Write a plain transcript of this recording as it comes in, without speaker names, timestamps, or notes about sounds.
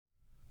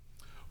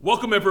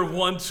Welcome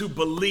everyone to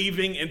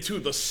Believing and to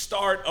the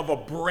start of a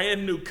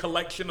brand new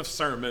collection of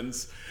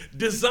sermons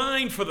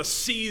designed for the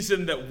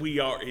season that we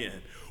are in.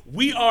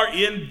 We are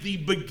in the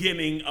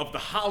beginning of the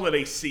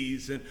holiday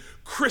season,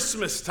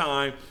 Christmas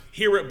time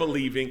here at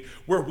Believing,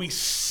 where we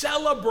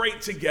celebrate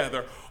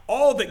together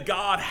all that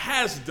God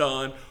has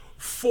done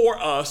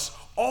for us,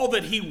 all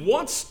that He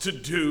wants to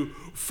do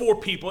for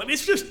people. And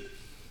this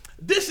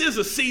is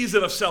a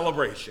season of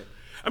celebration.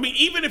 I mean,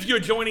 even if you're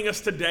joining us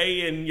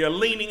today and you're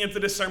leaning into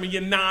this sermon,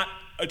 you're not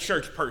a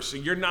church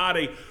person, you're not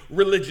a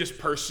religious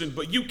person,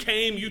 but you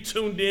came, you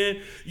tuned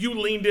in, you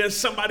leaned in,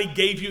 somebody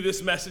gave you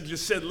this message and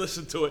said,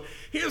 listen to it.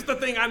 Here's the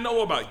thing I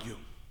know about you.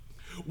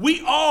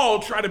 We all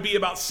try to be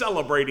about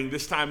celebrating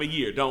this time of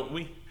year, don't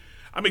we?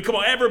 I mean, come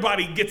on,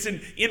 everybody gets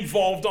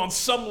involved on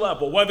some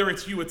level, whether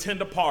it's you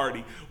attend a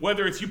party,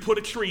 whether it's you put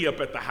a tree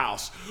up at the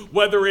house,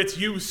 whether it's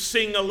you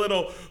sing a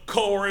little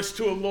chorus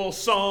to a little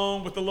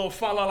song with a little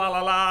fa la la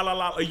la la la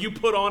la, or you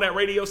put on that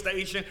radio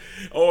station,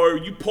 or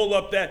you pull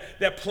up that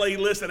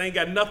playlist that ain't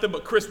got nothing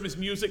but Christmas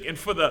music, and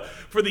for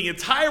the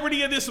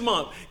entirety of this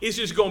month, it's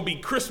just going to be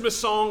Christmas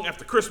song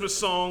after Christmas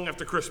song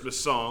after Christmas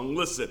song.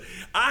 Listen,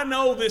 I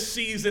know this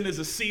season is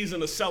a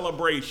season of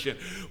celebration,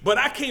 but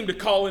I came to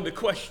call into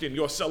question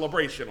your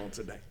celebration on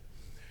today.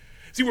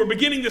 See, we're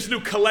beginning this new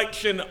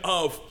collection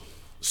of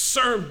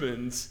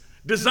sermons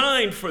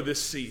designed for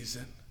this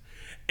season.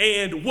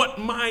 And what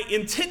my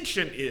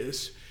intention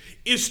is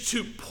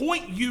to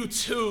point you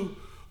to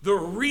the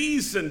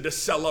reason to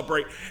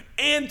celebrate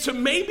and to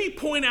maybe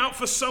point out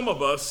for some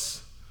of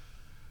us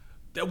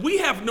that we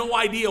have no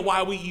idea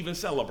why we even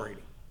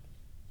celebrating.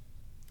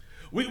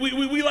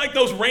 We like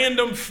those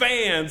random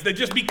fans that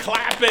just be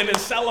clapping and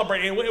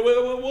celebrating. What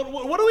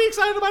are we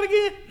excited about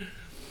again?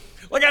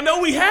 Like, I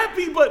know we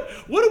happy, but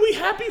what are we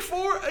happy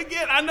for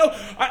again? I know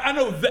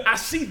I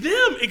see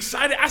them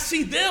excited. I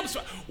see them.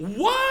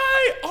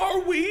 Why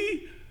are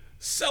we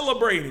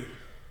celebrating?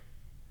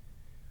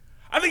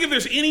 I think if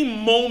there's any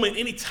moment,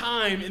 any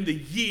time in the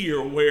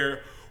year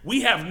where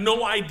we have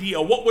no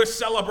idea what we're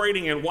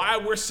celebrating and why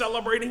we're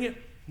celebrating it,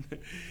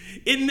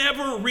 it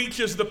never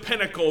reaches the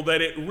pinnacle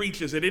that it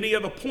reaches at any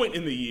other point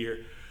in the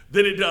year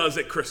than it does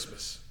at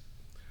Christmas.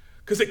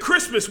 Because at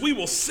Christmas, we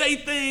will say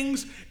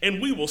things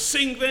and we will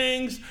sing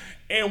things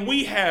and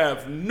we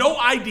have no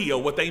idea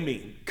what they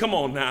mean. Come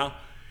on now.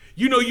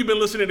 You know you've been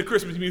listening to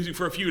Christmas music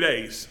for a few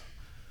days.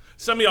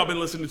 Some of y'all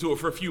been listening to it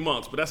for a few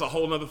months, but that's a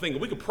whole other thing.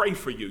 We can pray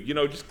for you. You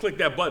know, just click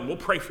that button. We'll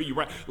pray for you,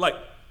 right?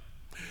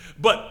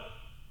 But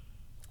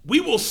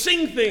we will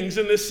sing things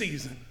in this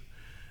season,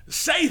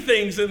 say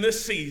things in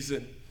this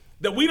season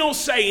that we don't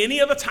say any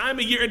other time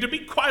of year. And to be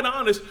quite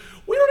honest,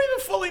 we don't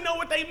even fully know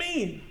what they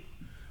mean.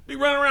 Be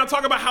running around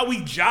talking about how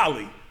we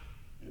jolly.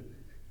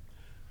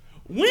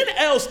 When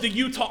else do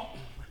you talk?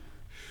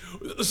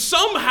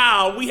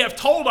 Somehow we have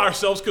told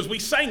ourselves, because we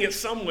sang it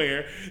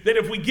somewhere, that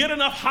if we get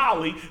enough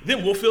holly,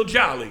 then we'll feel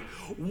jolly.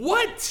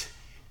 What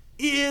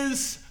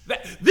is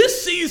that?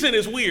 This season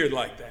is weird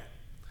like that.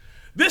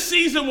 This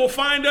season will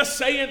find us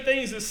saying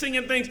things and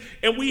singing things,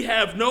 and we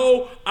have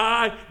no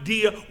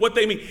idea what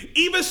they mean.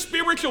 Even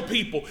spiritual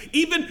people,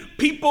 even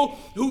people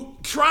who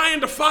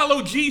trying to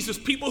follow Jesus,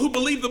 people who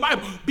believe the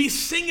Bible, be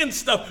singing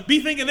stuff, be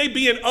thinking they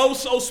being oh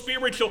so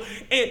spiritual,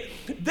 and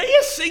they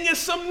are singing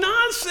some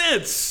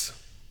nonsense.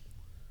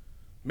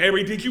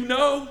 Mary, did you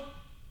know?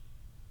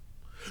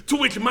 To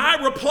which my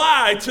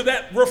reply to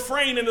that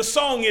refrain in the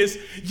song is,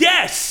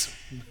 yes,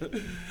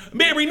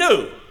 Mary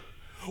knew.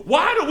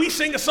 Why do we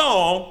sing a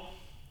song?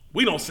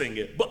 We don't sing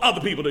it, but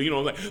other people do, you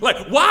know what I'm saying?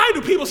 Like, why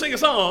do people sing a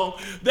song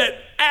that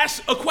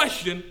asks a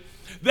question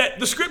that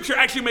the scripture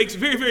actually makes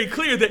very, very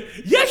clear that,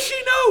 yes, she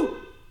knew.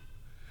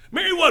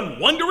 Mary wasn't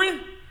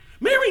wondering.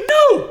 Mary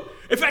knew.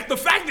 In fact, the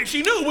fact that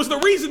she knew was the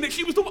reason that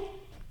she was the one.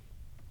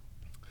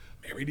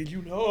 Mary, did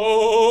you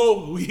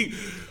know?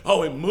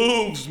 It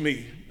moves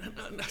me.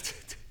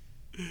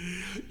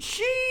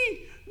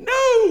 She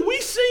knew.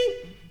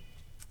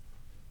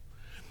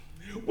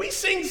 We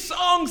sing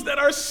songs that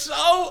are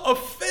so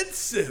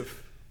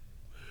offensive,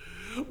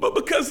 but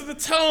because of the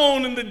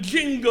tone and the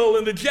jingle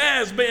and the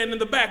jazz band in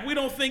the back, we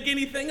don't think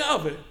anything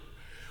of it.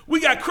 We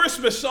got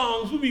Christmas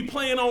songs we be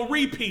playing on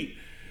repeat,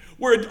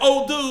 where an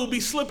old dude be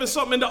slipping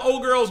something into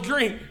old girl's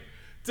drink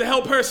to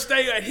help her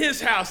stay at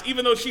his house,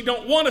 even though she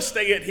don't want to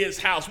stay at his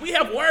house. We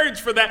have words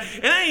for that,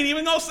 and I ain't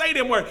even gonna say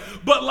them words.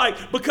 But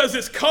like, because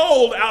it's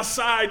cold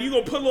outside, you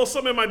gonna put a little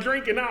something in my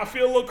drink, and now I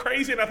feel a little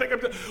crazy, and I think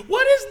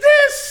what is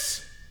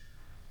this?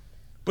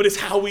 But it's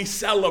how we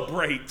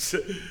celebrate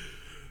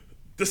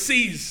the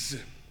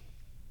season.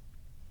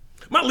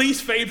 My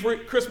least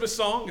favorite Christmas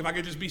song, if I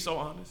could just be so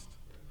honest,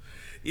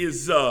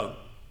 is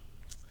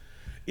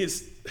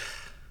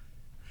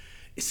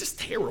it's just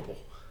terrible.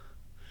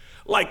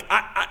 Like,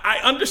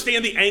 I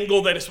understand the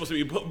angle that it's supposed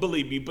to be,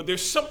 believe me, but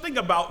there's something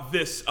about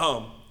this.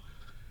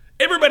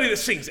 Everybody that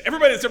sings,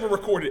 everybody that's ever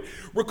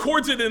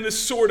records it in this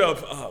sort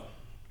of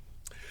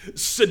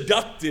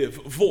seductive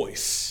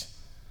voice.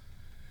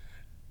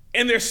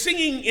 And they're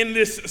singing in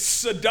this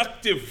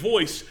seductive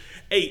voice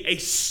a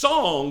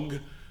song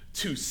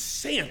to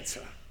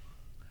Santa.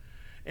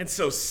 And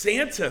so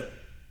Santa,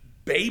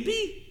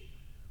 baby?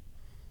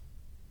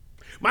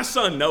 My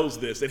son knows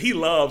this, and he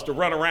loves to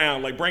run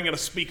around like bringing a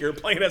speaker and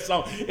playing that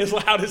song as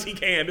loud as he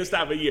can this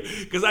time of year,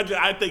 because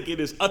I think it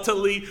is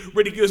utterly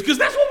ridiculous, because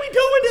that's what we do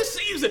in this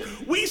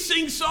season. We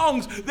sing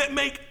songs that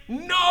make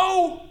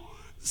no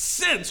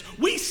sense.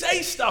 We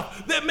say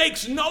stuff that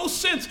makes no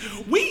sense.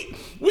 We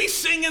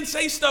sing and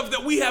say stuff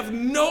that we have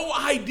no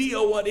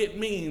idea what it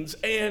means,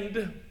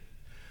 and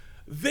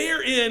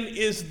therein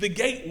is the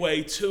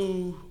gateway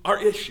to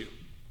our issue.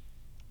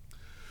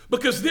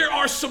 Because there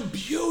are some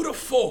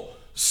beautiful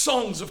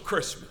songs of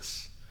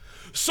Christmas,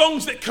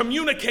 songs that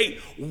communicate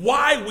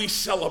why we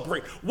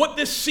celebrate, what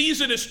this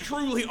season is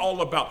truly all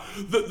about,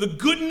 the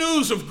good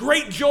news of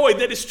great joy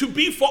that is to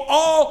be for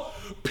all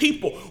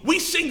people. We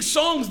sing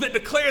songs that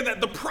declare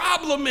that. The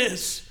problem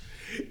is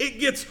it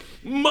gets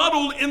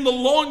muddled in the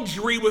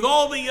laundry with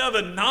all the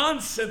other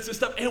nonsense and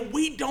stuff, and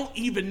we don't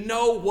even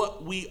know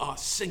what we are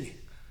singing.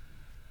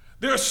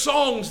 There are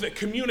songs that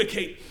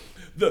communicate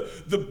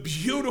the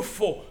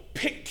beautiful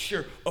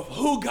picture of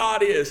who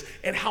God is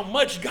and how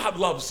much God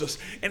loves us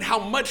and how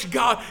much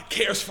God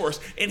cares for us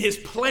and his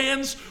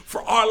plans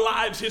for our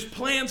lives, his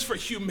plans for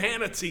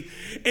humanity.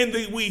 And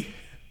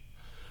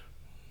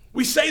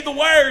we say the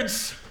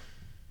words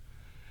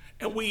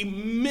and we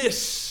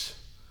miss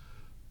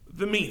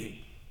the meaning.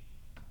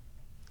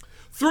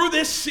 Through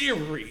this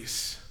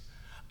series,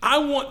 I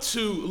want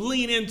to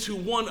lean into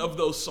one of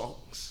those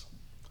songs.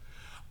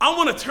 I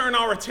want to turn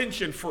our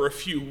attention for a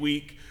few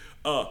weeks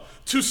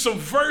to some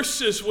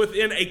verses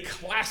within a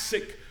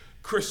classic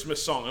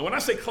Christmas song. And when I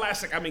say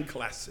classic, I mean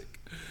classic.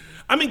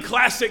 I mean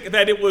classic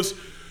that it was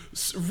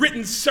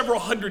written several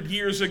hundred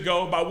years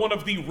ago by one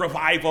of the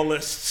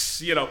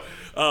revivalists, in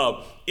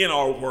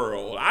our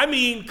world. I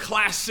mean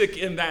classic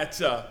in that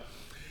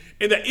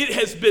it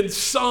has been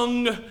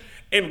sung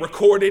and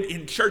recorded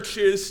in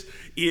churches,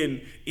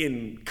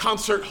 in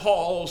concert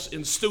halls,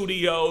 in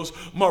studios.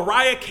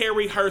 Mariah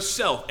Carey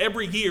herself,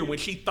 every year when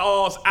she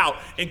thaws out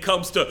and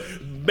comes to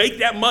make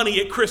that money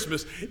at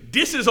Christmas,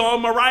 this is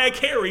on Mariah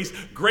Carey's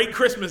great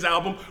Christmas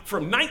album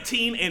from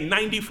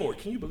 1994.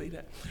 Can you believe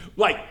that?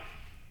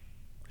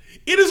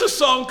 It is a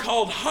song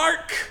called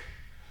HARK,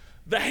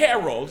 the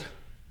Herald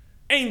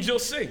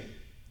Angels Sing,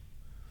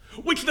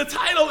 which the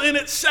title in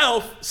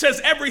itself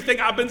says everything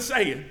I've been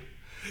saying.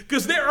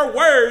 Because there are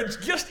words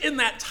just in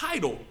that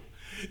title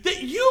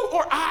that you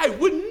or I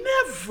would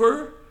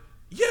never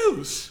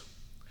use.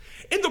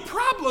 And the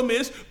problem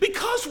is,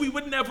 because we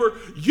would never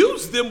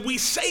use them, we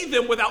say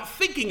them without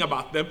thinking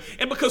about them.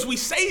 And because we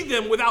say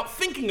them without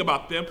thinking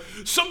about them,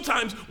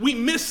 sometimes we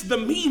miss the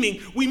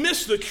meaning, we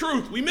miss the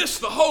truth, we miss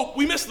the hope,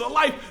 we miss the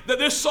life that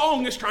this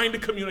song is trying to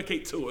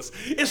communicate to us.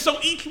 And so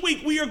each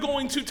week we are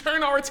going to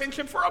turn our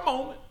attention for a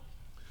moment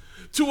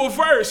to a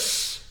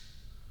verse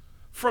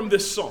from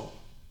this song.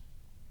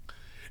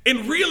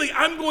 And really,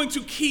 I'm going to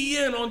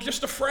key in on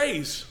just a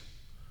phrase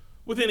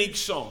within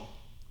each song,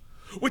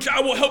 which I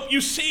will help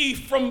you see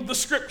from the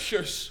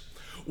scriptures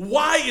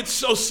why it's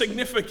so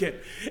significant.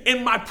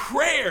 And my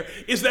prayer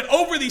is that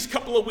over these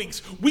couple of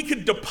weeks, we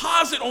could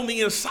deposit on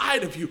the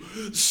inside of you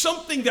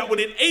something that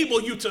would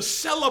enable you to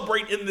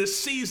celebrate in this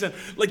season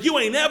like you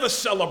ain't ever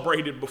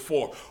celebrated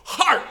before.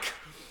 Hark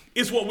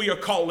is what we are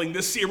calling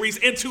this series.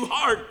 And to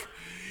hark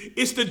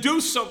is to do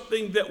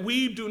something that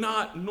we do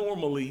not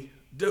normally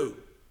do.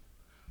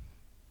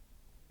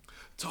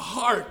 To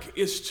hark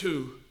is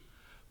to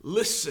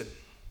listen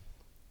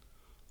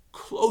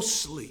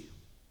closely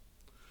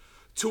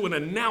to an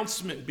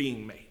announcement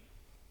being made.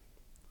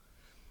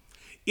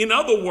 In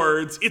other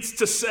words, it's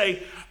to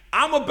say,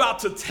 I'm about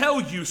to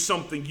tell you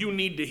something you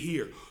need to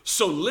hear.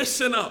 So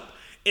listen up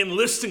and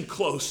listen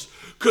close,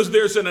 because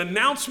there's an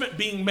announcement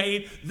being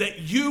made that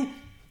you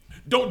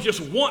don't just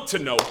want to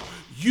know,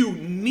 you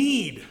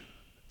need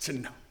to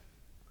know.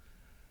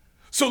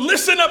 So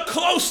listen up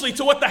closely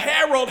to what the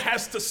herald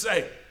has to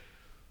say,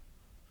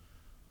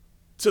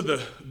 to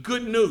the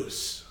good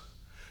news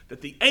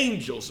that the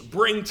angels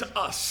bring to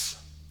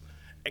us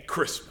at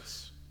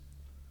Christmas.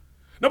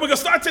 Now we're going to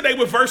start today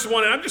with verse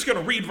 1, and I'm just going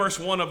to read verse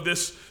 1 of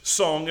this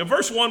song. And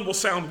verse 1 will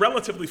sound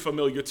relatively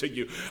familiar to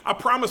you. I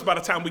promise by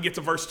the time we get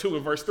to verse 2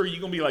 and verse 3, you're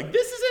going to be like,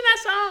 this is in that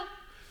song.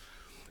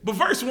 But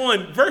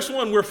verse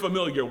 1 we're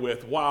familiar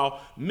with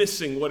while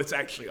missing what it's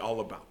actually all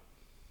about.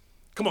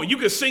 Come on, you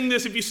can sing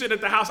this if you sit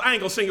at the house. I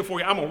ain't going to sing it for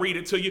you. I'm going to read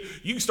it to you.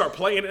 You can start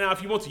playing it now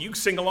if you want to. You can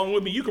sing along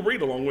with me. You can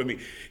read along with me.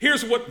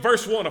 Here's what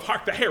verse 1 of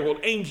Hark the Herald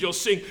Angels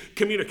Sing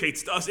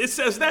communicates to us. It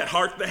says that,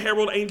 Hark the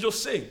Herald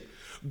Angels Sing.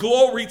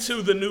 Glory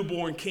to the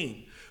newborn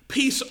King.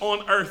 Peace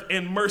on earth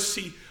and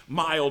mercy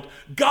mild.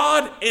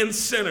 God and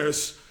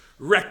sinners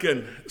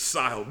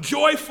reconciled.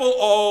 Joyful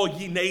all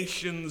ye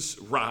nations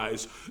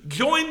rise.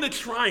 Join the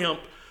triumph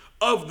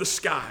of the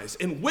skies.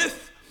 And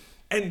with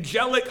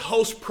angelic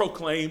hosts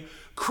proclaim,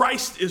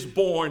 Christ is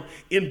born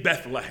in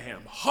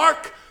Bethlehem.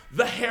 Hark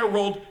the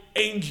herald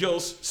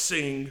angels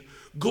sing.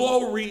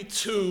 Glory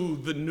to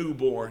the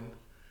newborn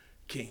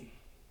King.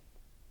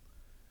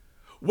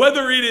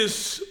 Whether it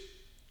is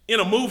in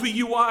a movie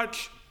you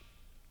watch,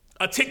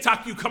 a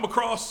TikTok you come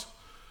across,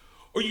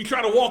 or you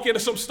try to walk into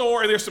some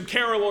store and there's some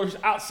carolers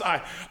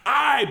outside,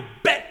 I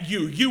bet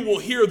you will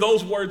hear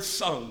those words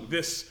sung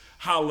this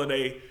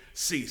holiday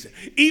season.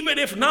 Even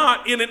if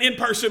not in an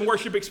in-person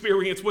worship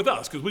experience with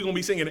us, because we're going to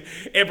be singing it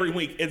every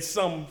week in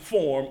some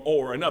form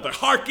or another.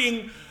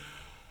 Harking.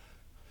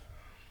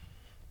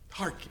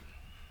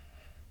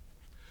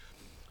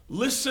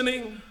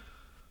 Listening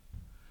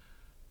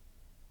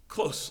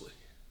closely.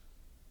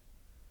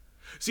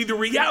 See, the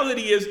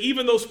reality is,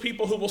 even those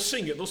people who will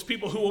sing it, those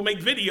people who will make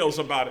videos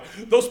about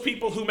it, those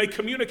people who may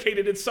communicate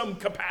it in some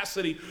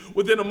capacity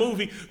within a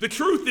movie, the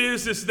truth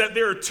is that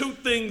there are two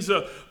things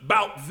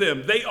about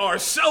them. They are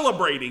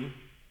celebrating.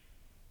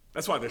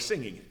 That's why they're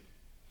singing it.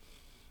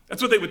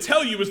 That's what they would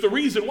tell you is the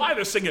reason why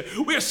they're singing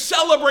it. We are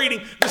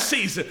celebrating the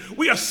season.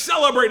 We are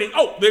celebrating,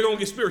 they're going to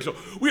get spiritual.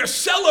 We are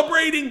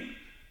celebrating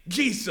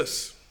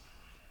Jesus.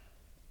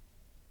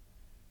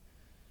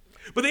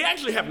 But they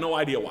actually have no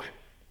idea why.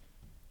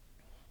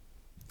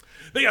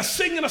 They are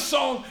singing a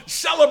song,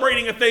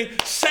 celebrating a thing,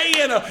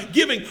 saying,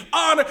 giving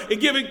honor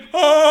and giving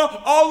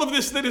all of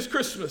this that is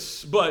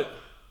Christmas. But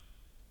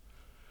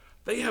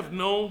they have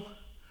no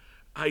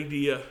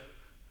idea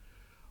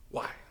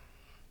why.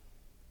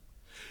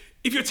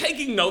 If you're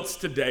taking notes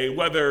today,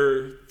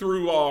 whether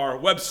through our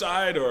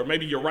website or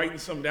maybe you're writing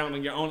some down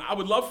on your own, I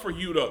would love for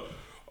you to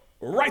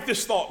write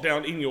this thought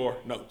down in your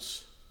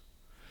notes.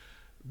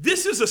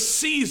 This is a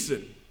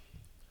season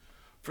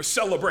for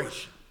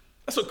celebration.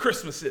 That's what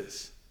Christmas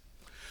is.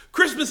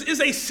 Christmas is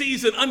a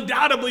season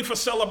undoubtedly for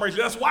celebration.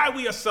 That's why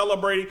we are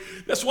celebrating.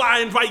 That's why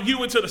I invite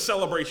you into the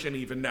celebration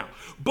even now.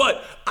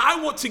 But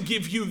I want to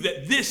give you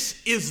that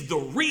this is the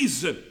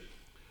reason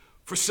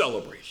for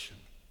celebration.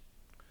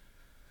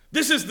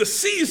 This is the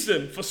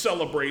season for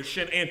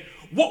celebration. And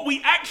what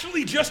we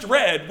actually just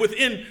read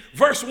within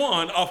verse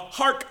 1 of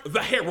Hark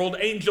the Herald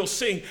Angels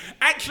Sing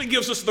actually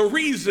gives us the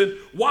reason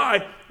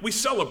why we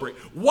celebrate.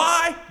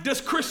 Why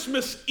does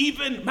Christmas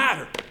even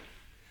matter?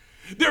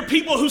 There are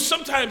people who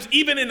sometimes,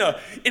 even in an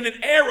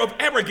air of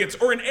arrogance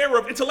or an air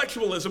of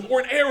intellectualism or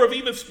an air of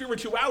even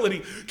spirituality,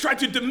 try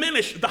to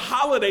diminish the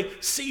holiday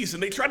season.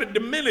 They try to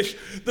diminish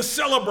the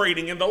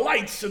celebrating and the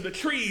lights and the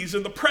trees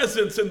and the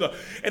presents and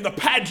the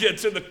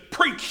pageants and the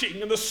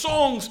preaching and the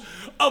songs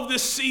of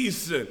this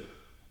season.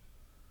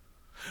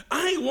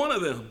 I ain't one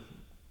of them.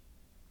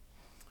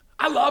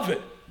 I love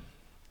it.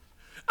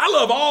 I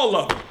love all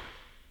of it.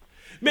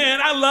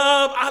 Man, I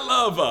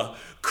love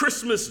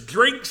Christmas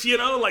drinks,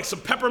 like some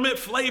peppermint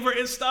flavor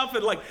and stuff,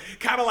 and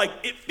kind of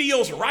it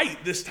feels right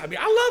this time.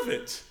 I love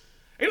it.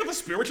 Ain't nothing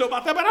spiritual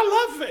about that, but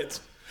I love it.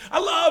 I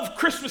love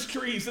Christmas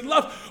trees and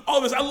love all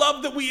this. I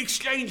love that we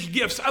exchange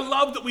gifts. I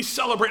love that we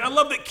celebrate. I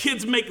love that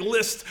kids make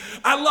lists.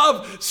 I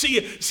love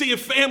seeing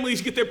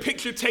families get their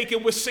picture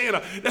taken with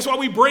Santa. That's why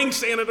we bring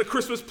Santa to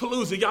Christmas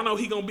Palooza. Y'all know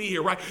he gonna be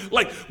here, right?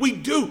 We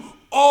do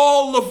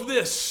all of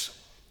this.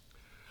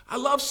 I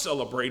love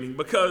celebrating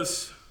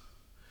because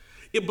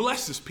it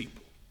blesses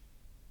people.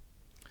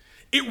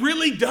 It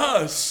really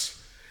does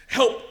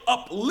help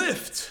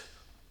uplift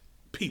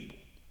people.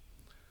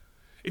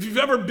 If you've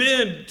ever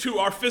been to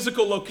our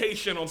physical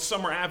location on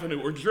Summer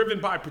Avenue or driven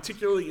by,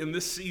 particularly in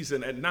this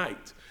season at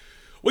night,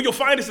 what you'll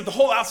find is that the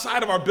whole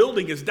outside of our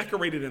building is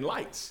decorated in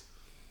lights.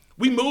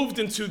 We moved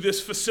into this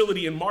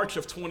facility in March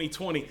of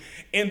 2020,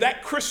 and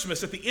that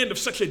Christmas, at the end of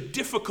such a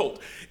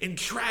difficult and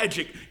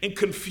tragic and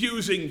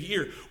confusing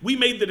year, we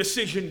made the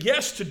decision,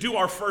 yes, to do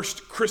our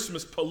first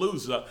Christmas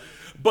Palooza,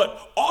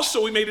 but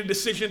also we made a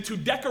decision to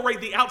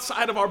decorate the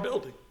outside of our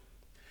building.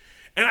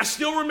 And I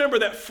still remember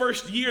that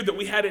first year that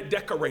we had it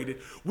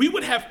decorated. We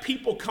would have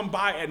people come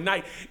by at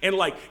night, and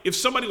if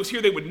somebody was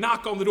here, they would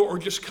knock on the door or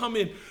just come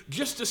in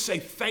just to say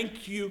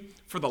thank you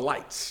for the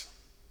lights.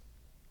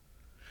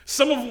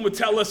 Some of them would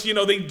tell us,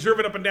 they'd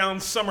driven up and down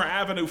Summer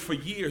Avenue for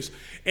years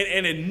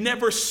and had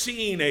never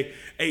seen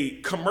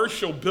a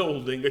commercial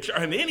building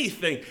and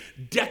anything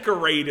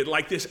decorated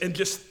like this, and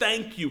just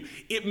thank you.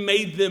 It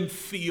made them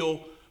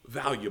feel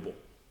valuable.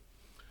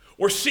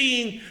 Or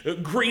seeing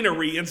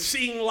greenery and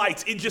seeing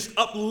lights, it just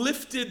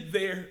uplifted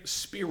their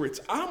spirits.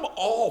 I'm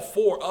all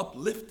for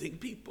uplifting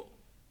people.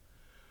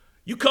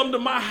 You come to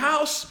my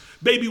house,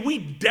 baby, we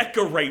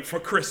decorate for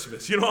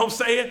Christmas. You know what I'm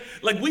saying?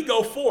 We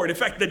go for it. In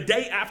fact, the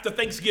day after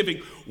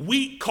Thanksgiving,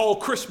 we call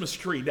Christmas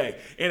Tree Day.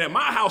 And at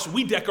my house,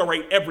 we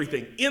decorate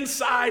everything,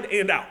 inside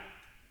and out.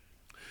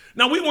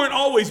 Now, we weren't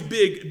always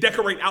big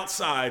decorate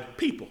outside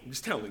people, I'm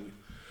just telling you.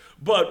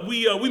 But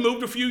we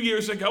moved a few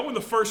years ago, and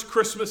the first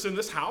Christmas in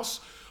this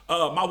house,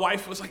 my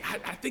wife was like,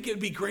 I think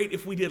it'd be great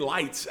if we did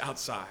lights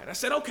outside. I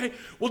said, okay,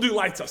 we'll do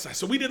lights outside.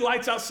 So we did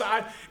lights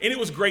outside, and it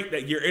was great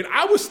that year. And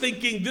I was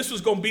thinking this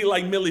was going to be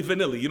like Milli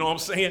Vanilli, you know what I'm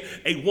saying?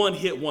 A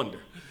one-hit wonder.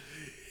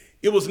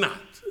 It was not.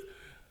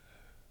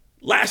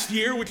 Last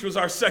year, which was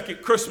our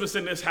second Christmas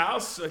in this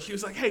house, she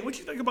was like, hey, what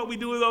you think about we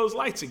doing those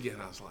lights again?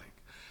 I was like,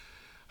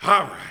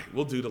 all right,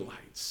 we'll do the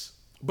lights.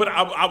 But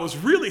I was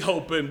really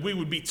hoping we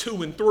would be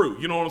to and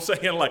through, you know what I'm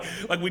saying? Like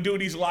we do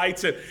these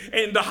lights,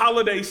 and the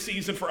holiday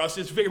season for us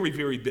is very,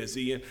 very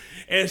busy.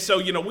 And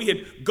so, we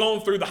had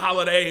gone through the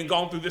holiday and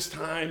gone through this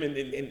time and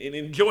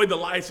enjoyed the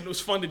lights, and it was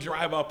fun to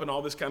drive up and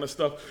all this kind of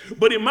stuff.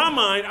 But in my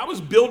mind, I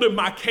was building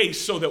my case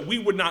so that we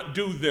would not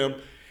do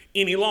them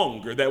any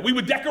longer, that we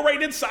would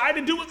decorate inside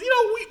and do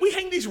it. We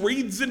hang these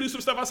wreaths and do some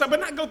stuff outside, but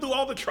not go through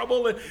all the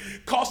trouble and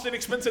cost and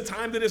expense and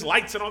time that is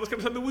lights and all this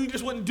kind of stuff. We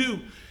just wouldn't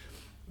do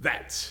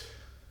that.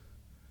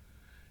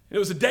 It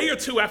was a day or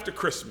two after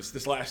Christmas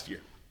this last year.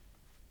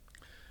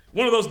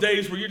 One of those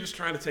days where you're just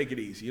trying to take it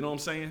easy, you know what I'm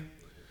saying?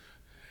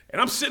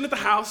 And I'm sitting at the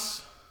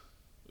house,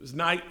 it was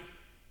night,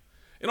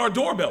 and our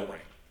doorbell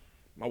rang.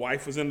 My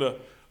wife was in the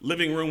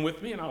living room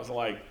with me, and I was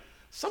like,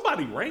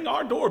 somebody rang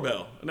our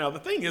doorbell. Now, the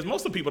thing is,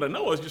 most of the people that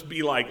know us just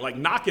be like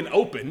knocking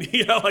open,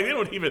 they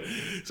don't even.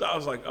 So I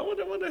was like, I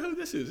wonder who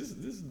this is.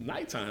 This is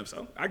nighttime.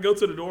 So I go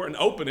to the door and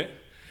open it,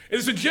 and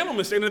there's a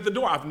gentleman standing at the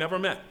door I've never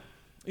met.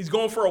 He's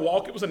going for a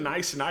walk. It was a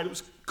nice night. It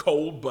was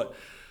cold, but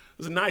it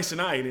was a nice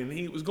night. And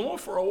he was going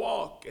for a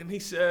walk, and he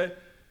said,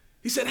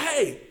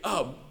 "Hey,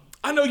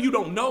 I know you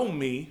don't know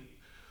me,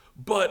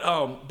 but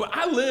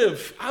I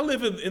live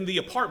in the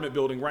apartment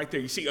building right there.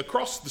 You see,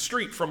 across the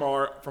street from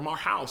our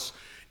house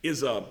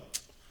is a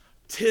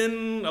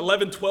 10,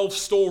 11,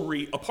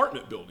 12-story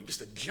apartment building,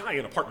 just a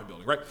giant apartment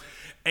building, right?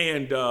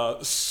 And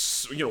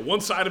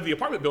one side of the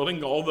apartment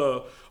building, all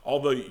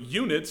the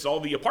units, all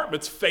the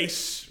apartments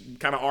face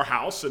kind of our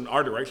house and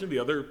our direction. The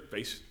other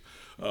face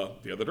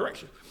the other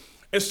direction.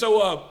 And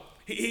so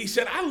he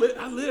said, I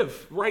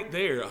live right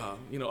there,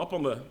 up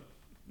on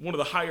one of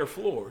the higher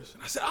floors.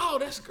 And I said, oh,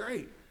 that's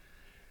great.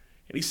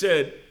 And he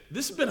said,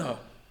 this has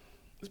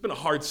been a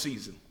hard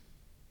season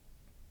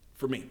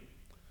for me.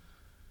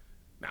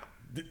 Now,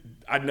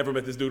 I'd never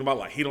met this dude in my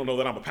life. He don't know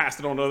that I'm a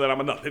pastor. Don't know that I'm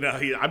a nothing.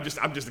 I'm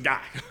just a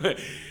guy. And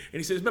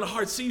he said, it's been a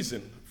hard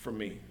season for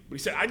me. But he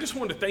said, I just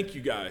wanted to thank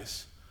you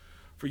guys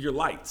for your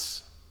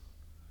lights.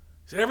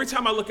 He said, every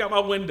time I look out my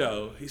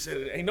window, he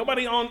said, ain't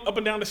nobody up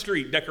and down the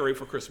street decorate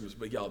for Christmas,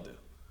 but y'all do.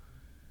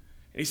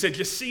 And he said,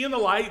 just seeing the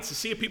lights and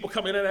seeing people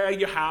come in and out of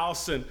your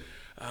house, and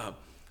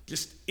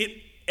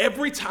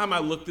every time I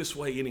look this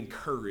way, it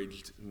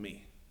encouraged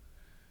me.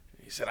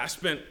 He said, I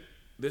spent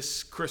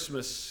this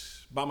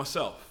Christmas by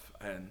myself,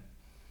 and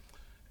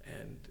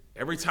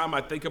every time I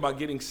think about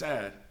getting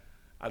sad,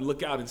 I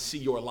look out and see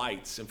your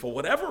lights, and for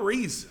whatever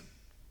reason,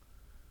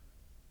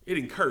 it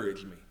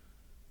encouraged me.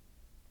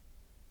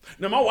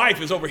 Now, my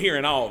wife is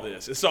overhearing all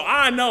this, and so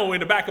I know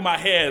in the back of my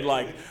head,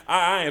 like,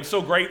 I am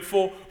so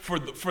grateful for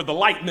the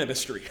light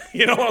ministry.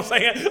 You know what I'm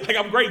saying? Like,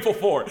 I'm grateful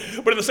for it.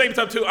 But at the same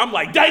time, too, I'm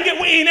like, dang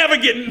it, we ain't ever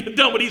getting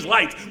done with these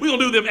lights. We're going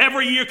to do them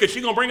every year because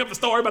she's going to bring up the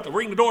story about to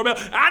ring the doorbell.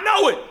 I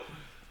know it,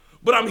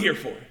 but I'm here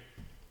for it.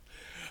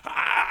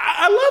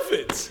 I love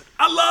it.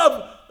 I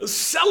love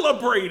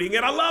celebrating,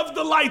 and I love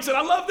the lights, and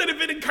I love that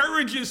if it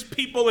encourages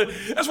people, and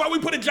that's why we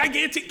put a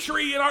gigantic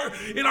tree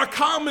in our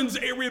commons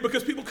area,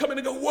 because people come in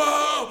and go,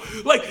 whoa,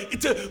 like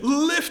to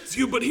lift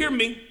you. But hear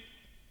me,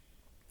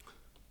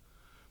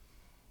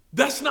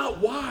 that's not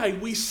why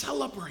we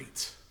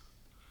celebrate.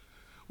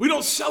 We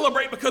don't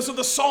celebrate because of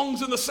the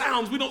songs and the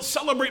sounds. We don't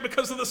celebrate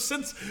because of the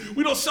sense.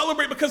 We don't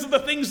celebrate because of the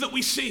things that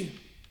we see.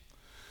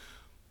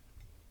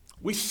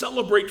 We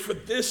celebrate for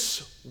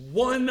this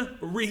one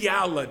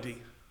reality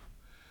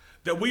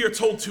that we are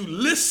told to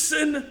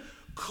listen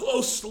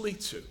closely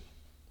to.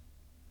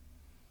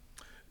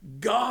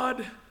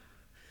 God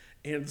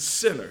and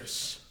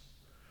sinners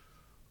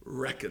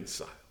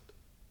reconciled.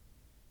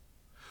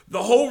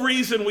 The whole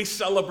reason we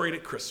celebrate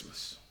at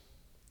Christmas,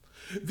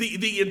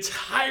 the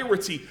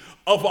entirety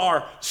of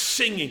our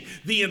singing,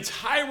 the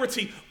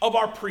entirety of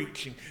our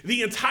preaching,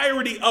 the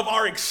entirety of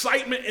our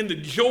excitement and the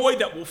joy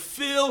that will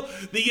fill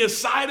the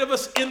inside of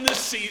us in this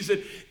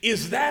season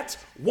is that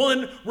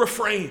one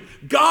refrain: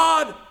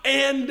 God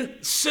and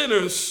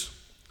sinners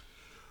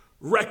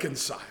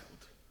reconciled.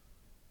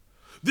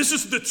 This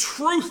is the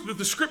truth that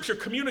the scripture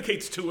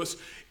communicates to us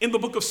in the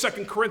book of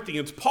 2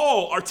 Corinthians.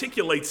 Paul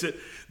articulates it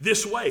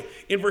this way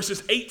in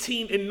verses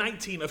 18 and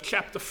 19 of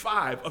chapter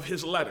 5 of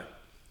his letter.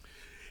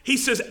 He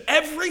says,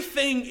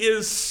 everything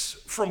is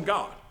from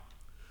God,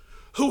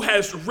 who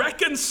has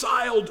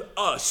reconciled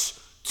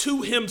us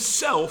to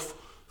himself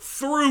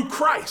through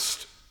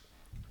Christ.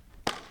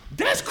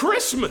 That's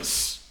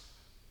Christmas.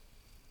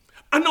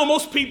 I know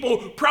most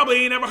people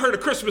probably ain't ever heard a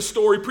Christmas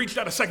story preached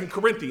out of 2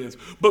 Corinthians,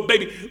 but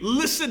baby,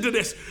 listen to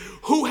this.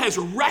 Who has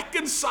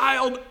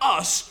reconciled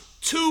us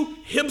to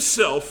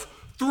himself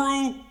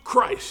through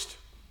Christ.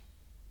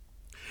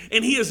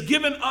 And he has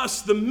given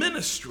us the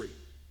ministry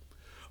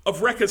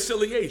of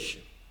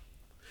reconciliation.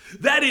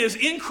 That is,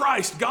 in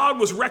Christ, God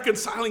was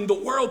reconciling the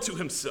world to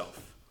himself,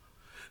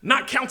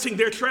 not counting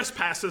their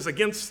trespasses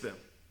against them.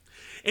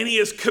 And he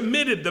has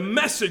committed the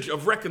message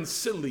of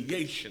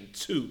reconciliation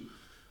to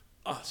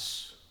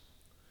us.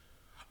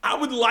 I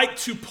would like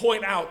to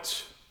point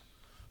out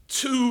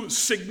two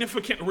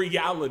significant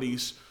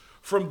realities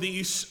from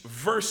these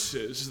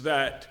verses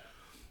that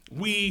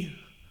we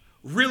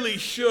really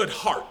should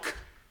hark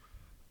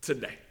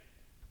today.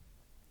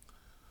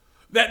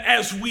 That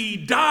as we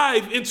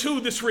dive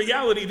into this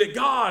reality that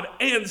God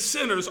and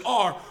sinners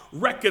are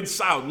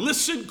reconciled,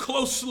 listen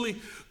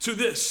closely to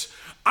this.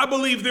 I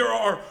believe there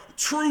are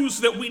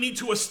truths that we need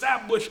to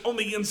establish on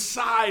the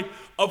inside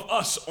of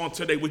us on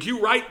today. Would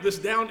you write this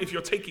down if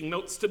you're taking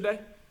notes today?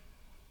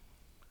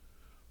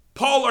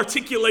 Paul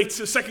articulates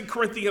in 2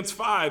 Corinthians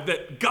 5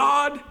 that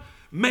God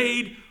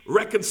made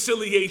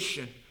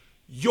reconciliation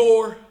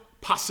your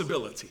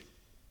possibility.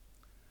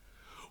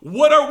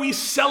 What are we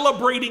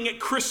celebrating at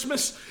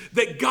Christmas?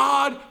 That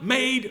God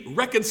made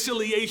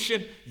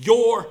reconciliation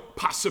your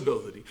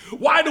possibility.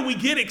 Why do we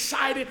get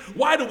excited?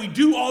 Why do we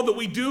do all that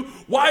we do?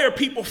 Why are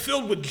people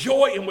filled with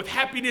joy and with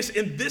happiness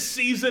in this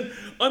season,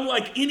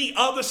 unlike any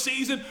other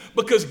season?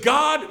 Because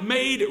God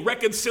made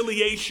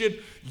reconciliation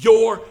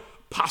your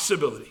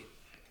possibility.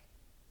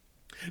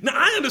 Now,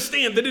 I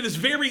understand that it is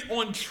very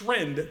on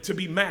trend to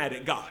be mad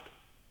at God.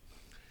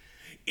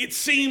 It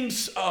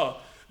seems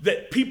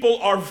that people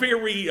are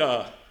very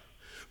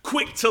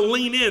quick to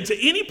lean into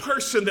any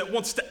person that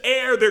wants to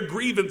air their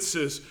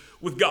grievances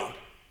with God.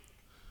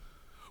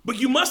 But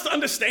you must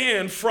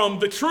understand from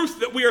the truth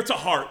that we are to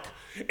HARK,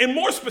 and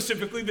more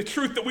specifically, the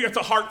truth that we are to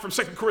HARK from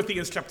 2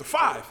 Corinthians chapter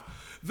 5,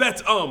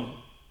 that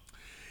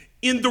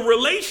in the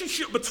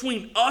relationship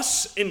between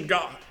us and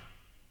God,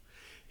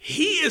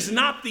 He is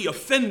not the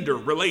offender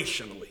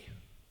relationally.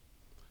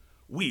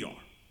 We are.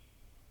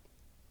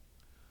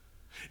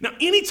 Now,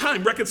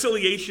 anytime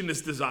reconciliation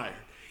is desired,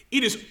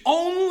 it is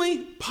only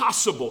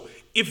possible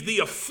if the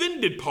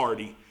offended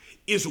party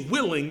is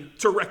willing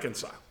to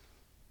reconcile.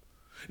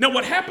 Now,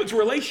 what happens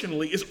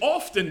relationally is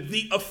often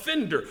the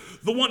offender,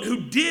 the one who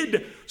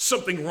did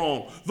something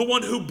wrong, the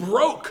one who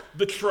broke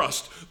the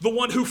trust, the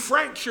one who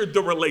fractured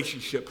the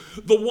relationship,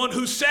 the one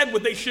who said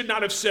what they should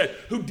not have said,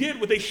 who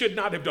did what they should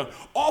not have done.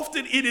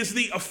 Often it is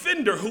the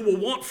offender who will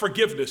want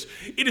forgiveness.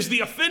 It is the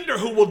offender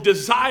who will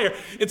desire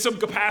in some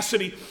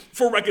capacity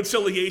for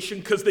reconciliation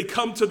because they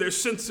come to their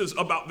senses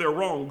about their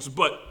wrongs.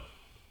 But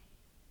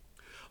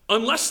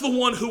unless the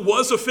one who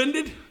was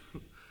offended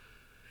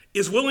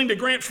is willing to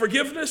grant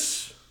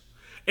forgiveness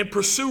and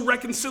pursue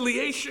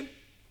reconciliation,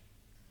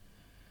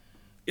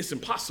 it's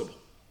impossible.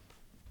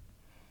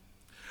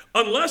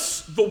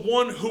 Unless the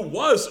one who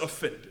was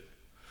offended,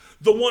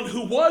 the one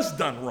who was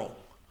done wrong,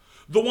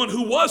 the one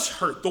who was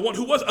hurt,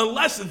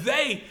 unless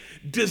they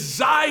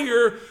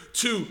desire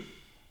to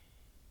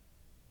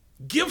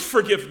give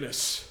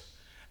forgiveness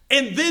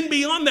and then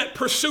beyond that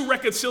pursue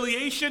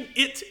reconciliation,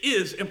 it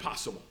is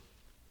impossible.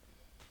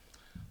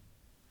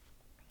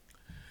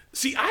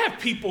 See, I have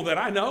people that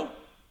I know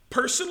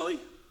personally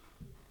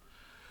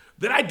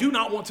that I do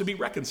not want to be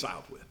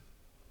reconciled with.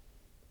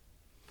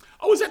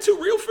 Oh, is that too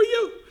real for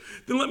you?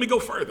 Then let me go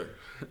further.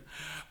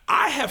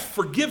 I have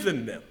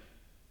forgiven them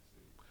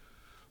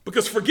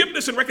because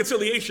forgiveness and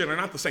reconciliation are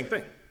not the same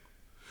thing.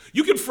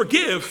 You can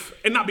forgive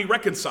and not be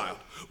reconciled,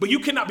 but you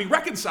cannot be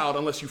reconciled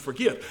unless you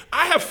forgive.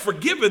 I have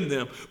forgiven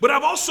them, but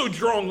I've also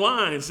drawn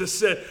lines that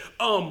said,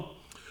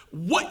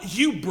 what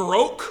you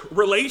broke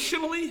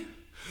relationally,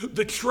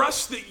 the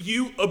trust that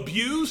you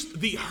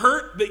abused, the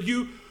hurt that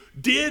you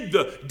did,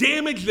 the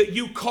damage that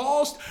you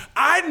caused,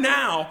 I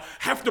now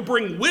have to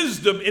bring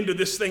wisdom into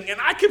this thing, and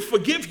I can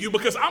forgive you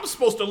because I'm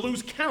supposed to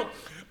lose count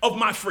of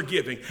my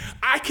forgiving.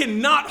 I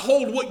cannot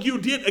hold what you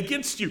did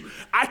against you.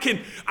 I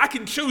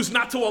can choose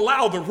not to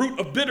allow the root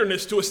of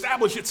bitterness to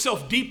establish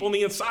itself deep on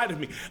the inside of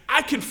me.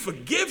 I can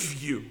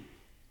forgive you,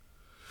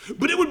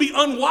 but it would be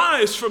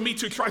unwise for me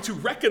to try to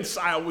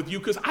reconcile with you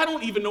because I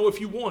don't even know if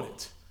you want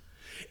it.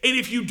 And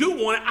if you do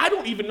want it, I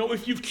don't even know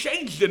if you've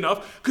changed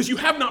enough because you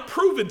have not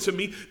proven to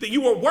me that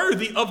you are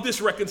worthy of this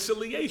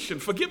reconciliation.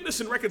 Forgiveness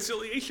and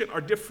reconciliation are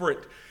different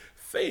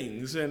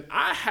things. And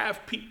I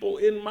have people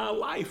in my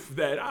life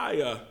that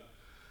I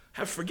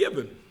have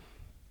forgiven,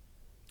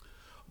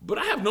 but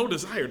I have no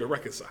desire to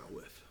reconcile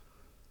with.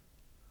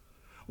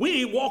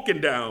 We ain't walking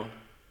down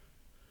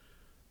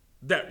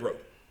that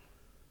road.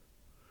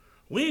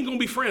 We ain't going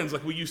to be friends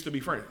like we used to be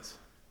friends.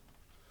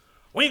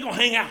 We ain't going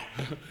to hang out.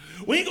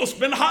 We ain't going to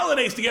spend the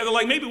holidays together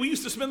like maybe we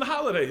used to spend the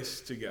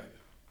holidays together.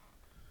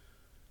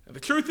 And the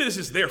truth is,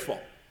 it's their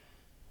fault.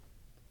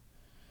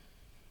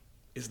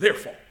 It's their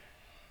fault.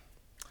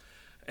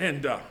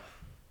 And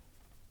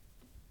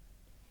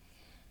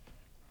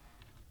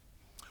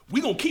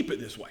we're going to keep it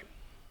this way.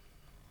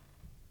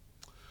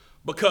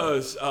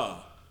 Because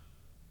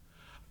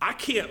I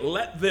can't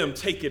let them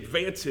take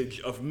advantage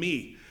of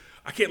me.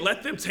 I can't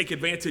let them take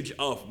advantage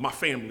of my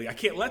family. I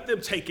can't let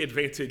them take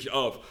advantage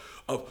of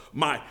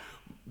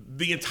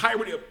the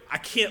entirety of, I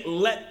can't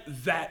let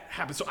that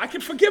happen. So I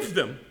can forgive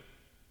them,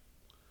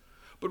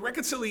 but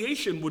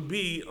reconciliation would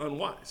be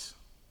unwise.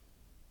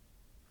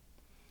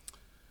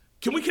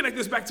 Can we connect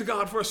this back to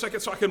God for a second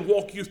so I can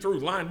walk you through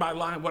line by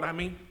line what I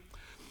mean?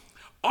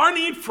 Our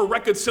need for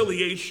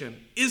reconciliation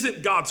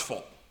isn't God's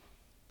fault.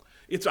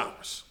 It's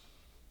ours.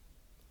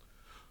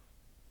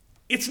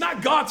 It's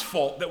not God's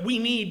fault that we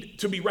need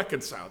to be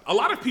reconciled. A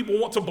lot of people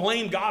want to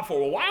blame God for,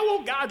 well, why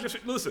won't God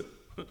just, listen,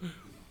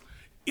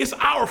 it's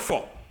our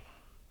fault.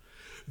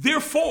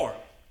 Therefore,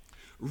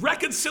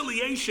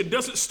 reconciliation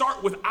doesn't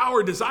start with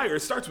our desire,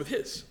 it starts with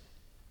his.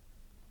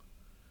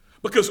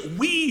 Because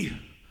we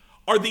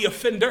are the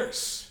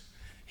offenders.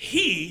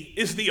 He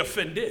is the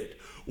offended.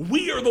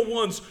 We are the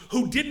ones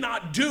who did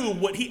not do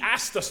what he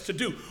asked us to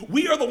do.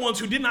 We are the ones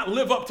who did not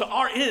live up to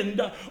our end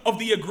of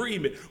the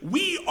agreement.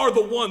 We are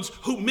the ones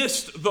who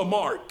missed the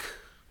mark.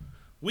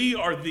 We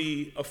are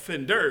the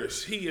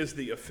offenders. He is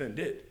the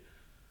offended.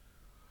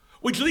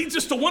 Which leads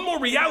us to one more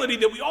reality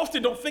that we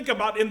often don't think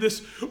about in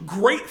this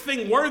great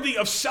thing worthy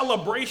of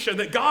celebration,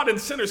 that God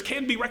and sinners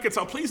can be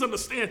reconciled. Please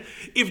understand,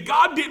 if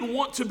God didn't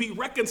want to be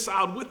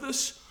reconciled with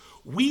us,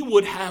 we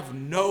would have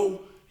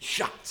no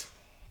shot.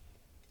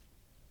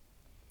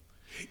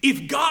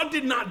 If God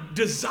did not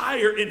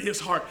desire in his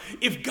heart,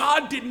 if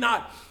God did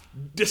not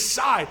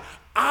decide,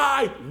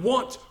 I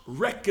want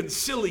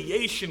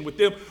reconciliation with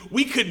them,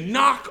 we could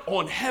knock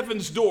on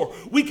heaven's door.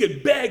 We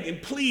could beg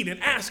and plead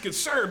and ask and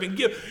serve and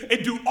give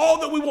and do all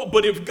that we want.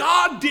 But if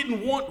God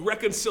didn't want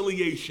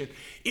reconciliation,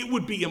 it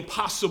would be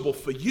impossible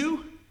for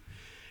you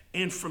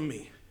and for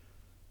me.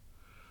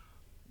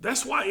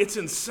 That's why it's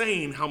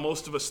insane how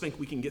most of us think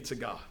we can get to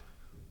God.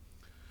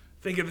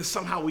 Thinking that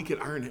somehow we could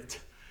earn it.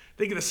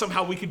 Thinking that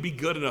somehow we could be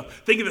good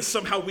enough. Thinking that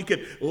somehow we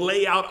could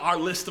lay out our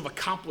list of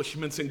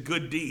accomplishments and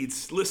good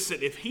deeds. Listen,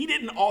 if he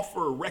didn't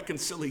offer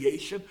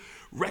reconciliation,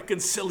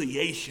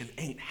 reconciliation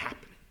ain't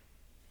happening.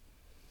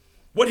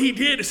 What he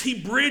did is he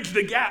bridged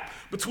the gap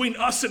between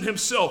us and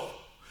himself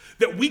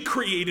that we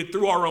created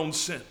through our own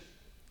sin.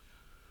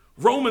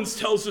 Romans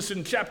tells us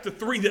in chapter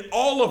 3 that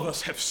all of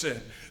us have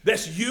sinned.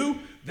 That's you,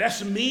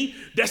 that's me,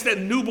 that's that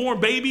newborn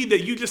baby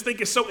that you just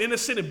think is so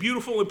innocent and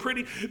beautiful and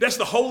pretty. That's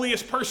the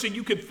holiest person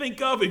you could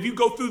think of if you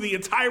go through the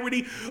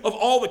entirety of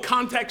all the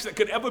contacts that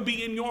could ever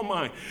be in your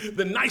mind.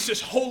 The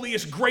nicest,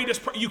 holiest,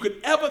 greatest person you could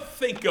ever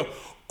think of.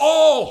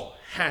 All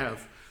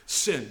have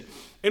sinned.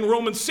 And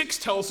Romans 6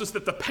 tells us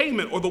that the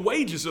payment or the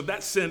wages of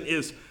that sin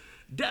is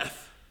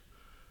death.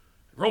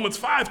 Romans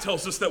 5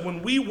 tells us that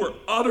when we were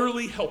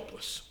utterly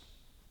helpless,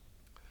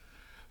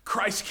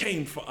 Christ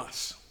came for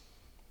us.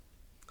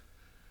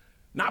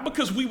 Not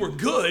because we were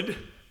good.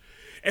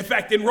 In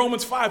fact, in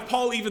Romans 5,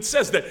 Paul even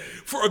says that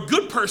for a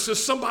good person,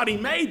 somebody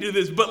may do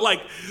this, but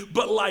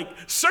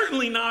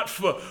certainly not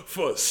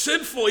for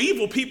sinful,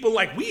 evil people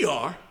like we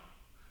are.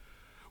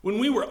 When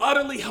we were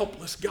utterly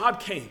helpless, God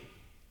came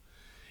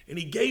and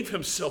he gave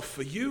himself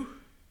for you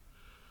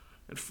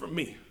and for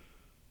me.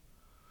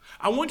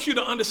 I want you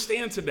to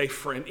understand today,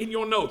 friend, in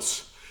your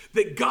notes,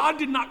 that God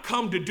did not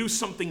come to do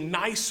something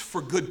nice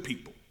for good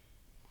people.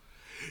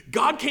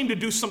 God came to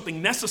do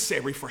something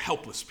necessary for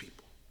helpless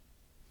people.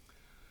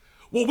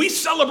 What we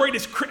celebrate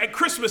at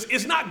Christmas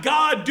is not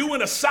God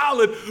doing a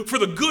solid for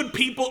the good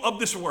people of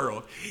this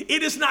world.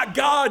 It is not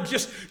God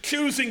just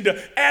choosing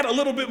to add a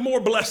little bit more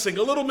blessing,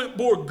 a little bit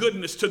more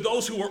goodness to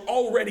those who are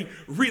already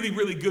really,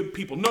 really good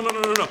people. No.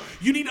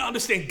 You need to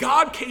understand,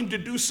 God came to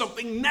do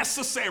something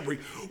necessary.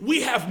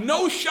 We have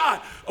no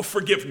shot of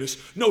forgiveness,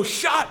 no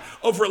shot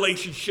of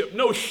relationship,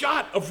 no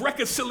shot of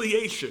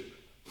reconciliation.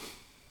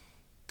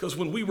 Because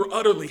when we were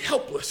utterly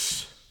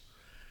helpless,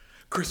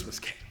 Christmas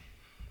came.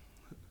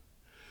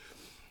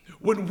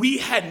 When we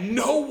had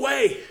no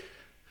way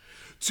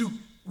to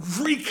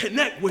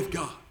reconnect with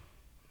God,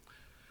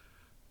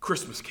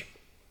 Christmas came.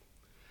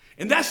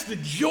 And that's the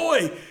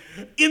joy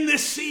in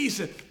this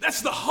season.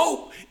 That's the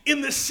hope in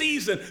this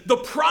season. The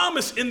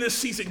promise in this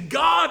season.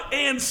 God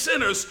and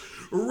sinners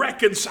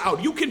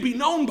reconciled. You can be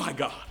known by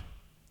God.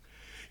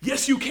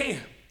 Yes, you can.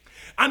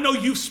 I know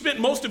you've spent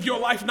most of your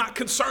life not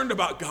concerned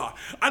about God.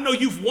 I know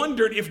you've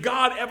wondered if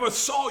God ever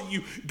saw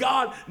you,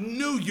 God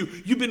knew you.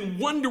 You've been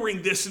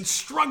wondering this and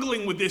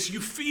struggling with this. You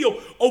feel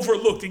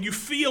overlooked and you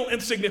feel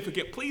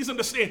insignificant. Please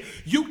understand,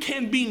 you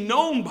can be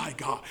known by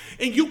God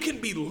and you can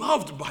be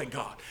loved by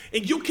God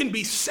and you can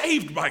be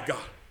saved by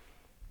God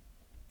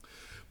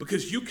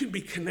because you can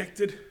be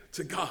connected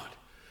to God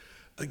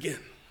again.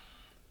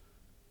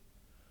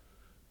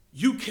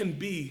 You can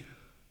be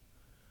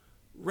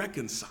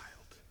reconciled.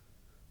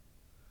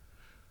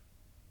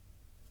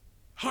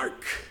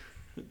 HARK,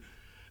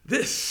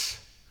 this,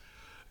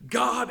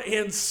 God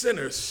and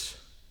sinners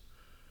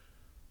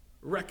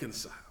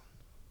reconcile.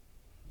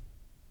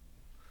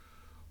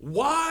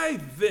 Why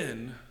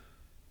then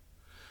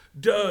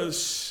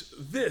does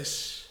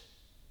this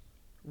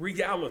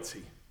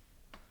reality,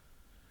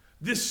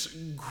 this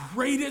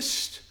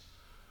greatest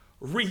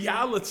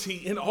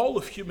reality in all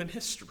of human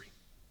history,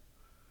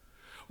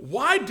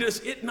 why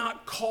does it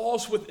not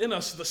cause within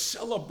us the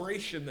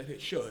celebration that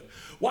it should?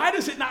 Why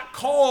does it not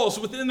cause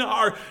within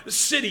our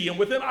city and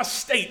within our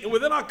state and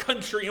within our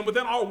country and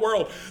within our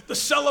world the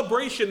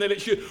celebration that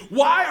it should?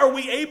 Why are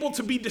we able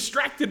to be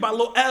distracted by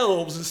little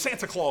elves and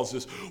Santa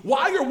Clauses?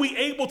 Why are we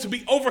able to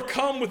be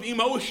overcome with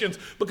emotions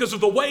because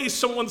of the way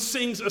someone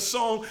sings a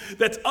song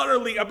that's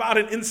utterly about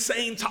an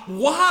insane topic?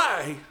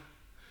 Why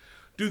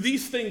do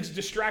these things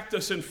distract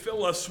us and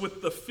fill us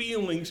with the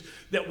feelings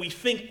that we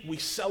think we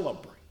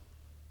celebrate?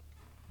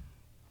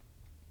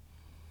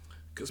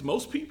 Because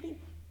most people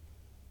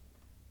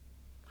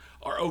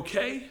are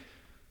okay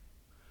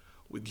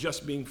with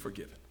just being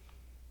forgiven.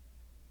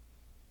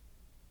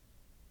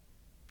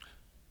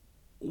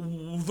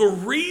 The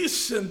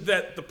reason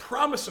that the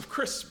promise of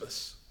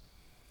Christmas,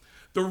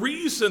 the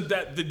reason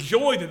that the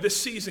joy that this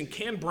season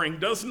can bring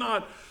does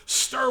not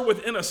stir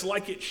within us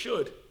like it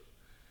should,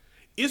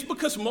 is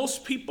because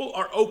most people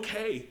are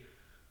okay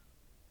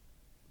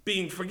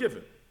being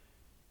forgiven.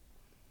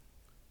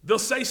 They'll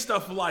say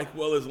stuff like,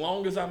 well, as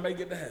long as I make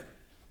it to heaven,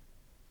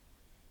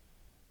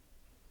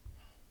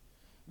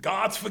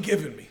 God's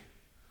forgiven me.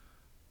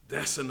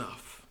 That's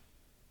enough.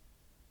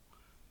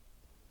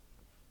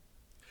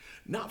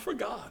 Not for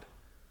God.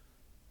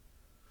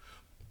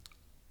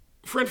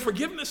 Friend,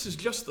 forgiveness is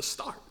just the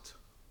start.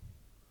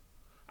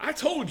 I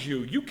told you,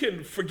 you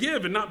can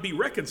forgive and not be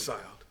reconciled.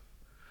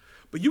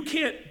 But you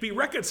can't be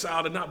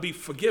reconciled and not be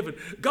forgiven.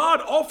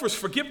 God offers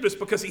forgiveness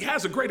because he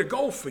has a greater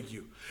goal for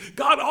you.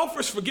 God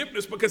offers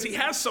forgiveness because he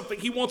has something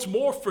he wants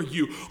more for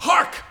you.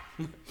 HARK!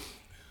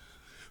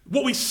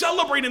 What we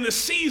celebrate in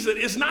this season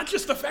is not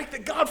just the fact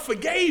that God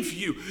forgave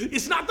you.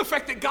 It's not the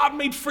fact that God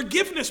made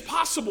forgiveness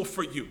possible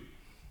for you.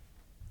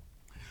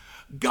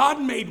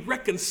 God made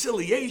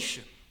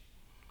reconciliation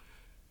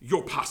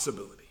your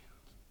possibility.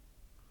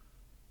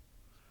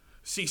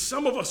 See,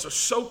 some of us are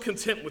so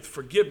content with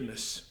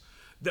forgiveness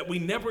that we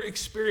never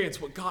experience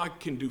what God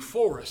can do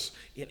for us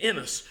and in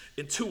us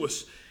and to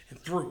us and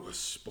through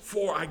us.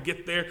 Before I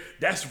get there,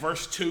 that's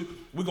verse 2.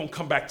 We're going to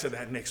come back to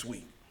that next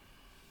week.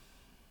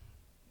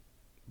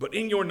 But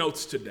in your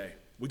notes today,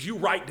 would you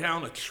write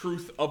down a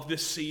truth of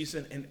this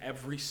season and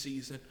every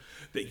season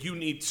that you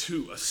need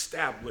to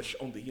establish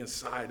on the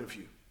inside of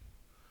you?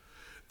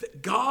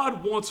 That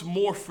God wants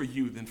more for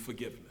you than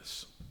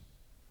forgiveness.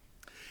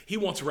 He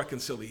wants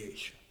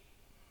reconciliation.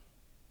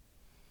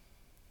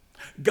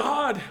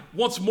 God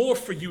wants more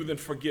for you than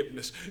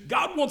forgiveness.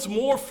 God wants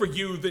more for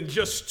you than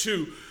just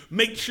to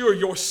make sure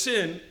your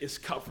sin is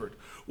covered.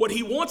 What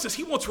he wants is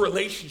he wants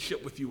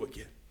relationship with you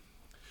again.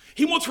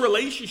 He wants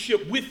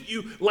relationship with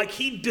you like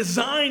he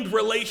designed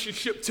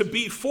relationship to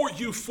be for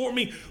you, for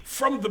me,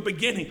 from the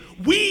beginning.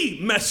 We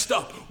messed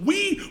up.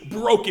 We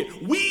broke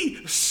it.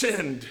 We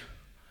sinned.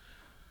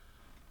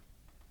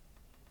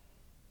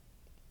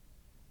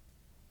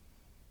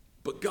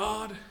 But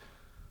God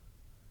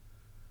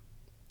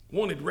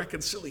wanted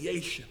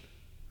reconciliation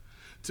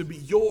to be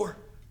your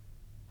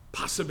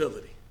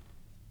possibility.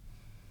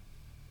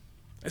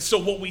 And so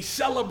what we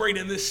celebrate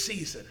in this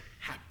season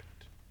happened.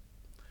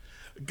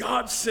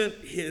 God sent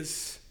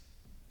his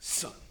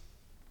son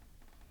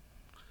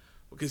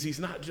because he's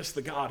not just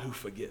the God who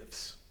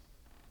forgives.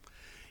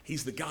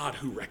 He's the God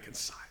who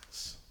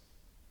reconciles.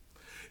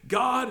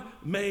 God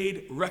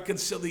made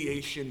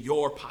reconciliation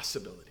your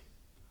possibility.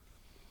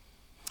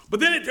 But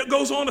then it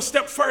goes on a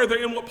step further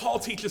in what Paul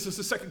teaches us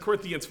in 2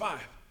 Corinthians 5.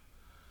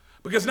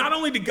 Because not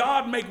only did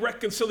God make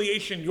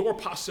reconciliation your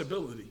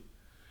possibility,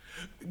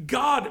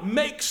 God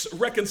makes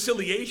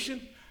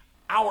reconciliation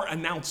our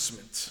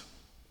announcement.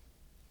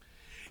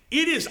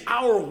 It is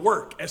our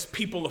work as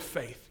people of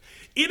faith.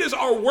 It is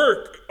our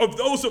work of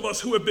those of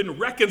us who have been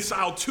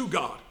reconciled to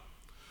God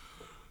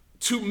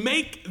to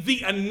make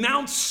the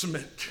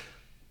announcement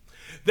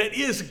that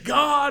is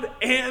God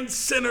and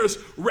sinners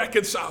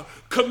reconciled,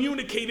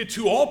 communicated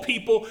to all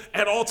people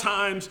at all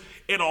times,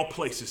 in all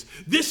places.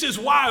 This is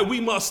why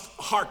we must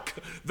hark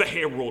the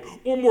herald,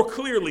 or more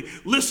clearly,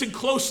 listen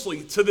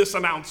closely to this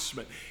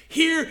announcement.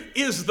 Here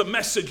is the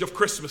message of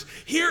Christmas.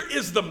 Here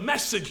is the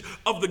message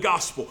of the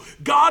gospel.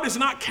 God is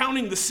not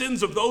counting the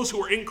sins of those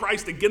who are in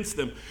Christ against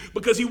them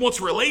because he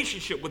wants a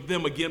relationship with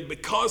them again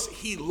because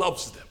he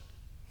loves them.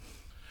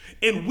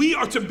 And we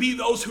are to be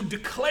those who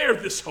declare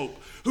this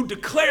hope, who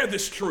declare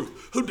this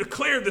truth, who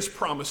declare this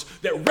promise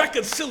that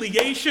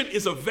reconciliation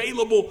is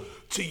available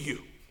to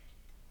you.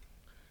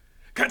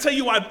 Can I tell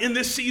you why in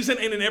this season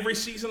and in every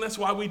season, that's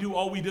why we do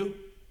all we do?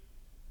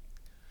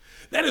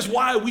 That is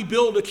why we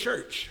build a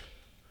church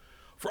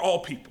for all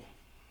people.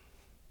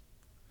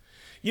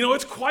 You know,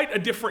 it's quite a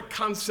different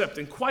concept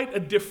and quite a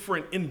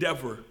different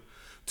endeavor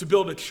to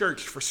build a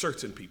church for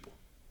certain people.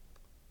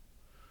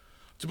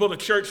 To build a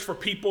church for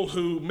people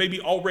who maybe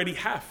already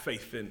have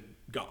faith in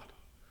God.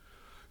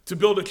 To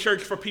build a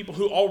church for people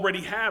who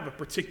already have a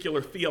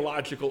particular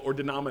theological or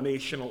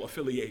denominational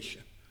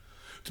affiliation.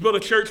 To build a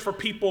church for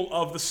people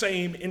of the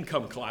same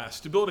income class.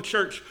 To build a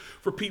church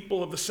for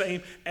people of the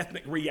same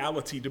ethnic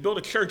reality. To build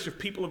a church of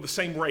people of the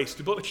same race.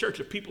 To build a church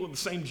of people of the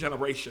same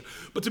generation.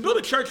 But to build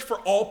a church for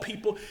all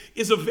people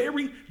is a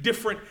very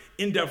different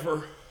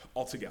endeavor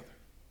altogether.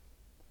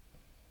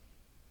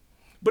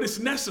 But it's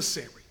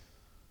necessary.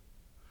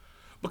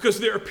 Because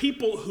there are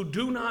people who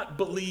do not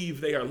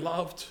believe they are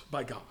loved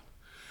by God.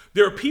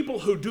 There are people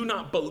who do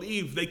not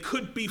believe they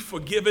could be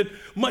forgiven,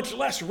 much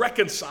less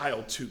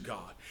reconciled to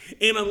God.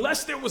 And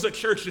unless there was a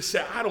church that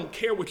said, I don't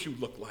care what you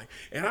look like,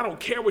 and I don't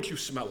care what you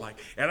smell like,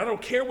 and I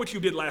don't care what you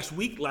did last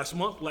week, last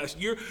month, last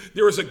year,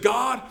 there is a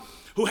God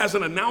who has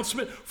an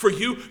announcement for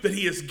you that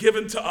he has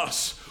given to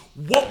us.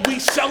 What we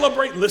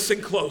celebrate,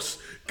 listen close,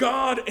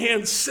 God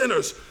and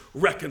sinners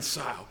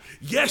reconciled.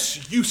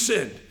 Yes, you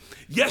sinned.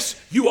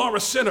 Yes, you are a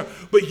sinner,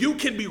 but you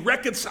can be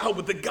reconciled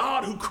with the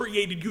God who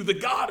created you, the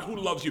God who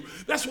loves you.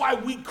 That's why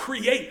we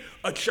create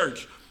a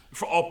church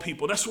for all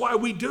people. That's why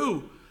we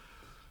do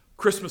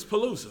Christmas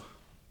Palooza.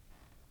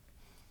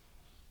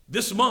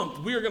 This month,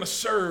 we are going to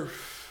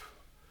serve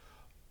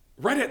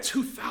right at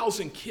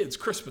 2,000 kids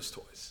Christmas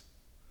toys.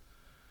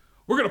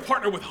 We're going to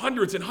partner with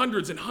hundreds and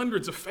hundreds and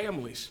hundreds of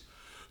families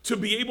to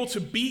be able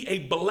to be a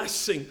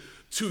blessing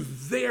to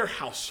their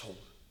household.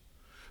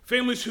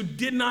 Families who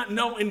did not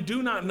know and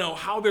do not know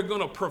how they're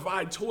going to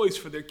provide toys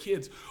for their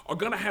kids are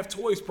going to have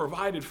toys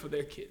provided for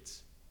their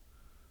kids.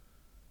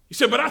 You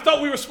said, but I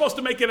thought we were supposed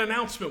to make an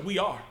announcement. We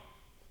are.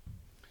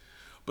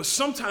 But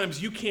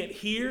sometimes you can't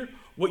hear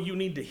what you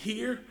need to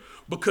hear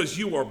because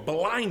you are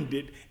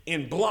blinded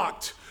and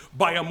blocked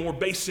by a more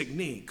basic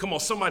need. Come on,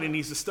 somebody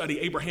needs to study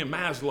Abraham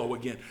Maslow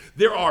again.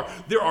 There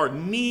are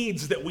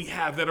needs that we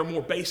have that are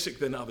more basic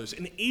than others.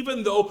 And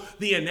even though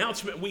the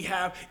announcement we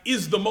have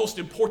is the most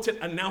important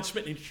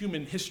announcement in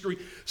human history,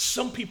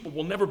 some people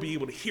will never be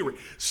able to hear it.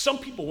 Some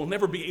people will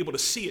never be able to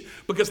see it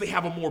because they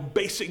have a more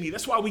basic need.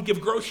 That's why we give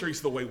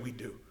groceries the way we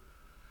do.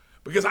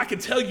 Because I can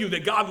tell you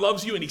that God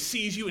loves you and he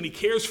sees you and he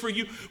cares for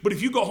you. But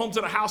if you go home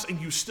to the house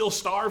and you're still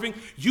starving,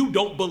 you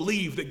don't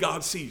believe that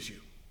God sees you.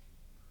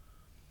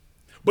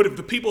 But if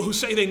the people who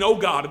say they know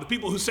God and the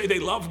people who say they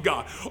love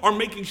God are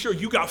making sure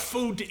you got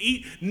food to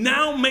eat,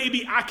 now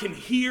maybe I can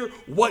hear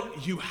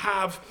what you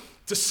have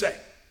to say.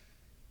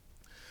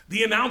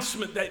 The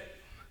announcement that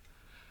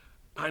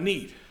I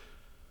need.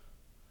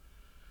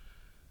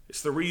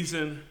 It's the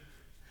reason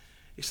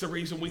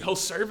we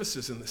host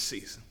services in this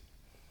season,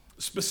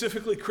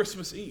 specifically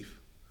Christmas Eve.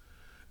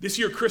 This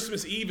year,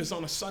 Christmas Eve is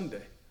on a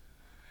Sunday,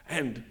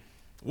 and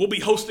we'll be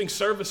hosting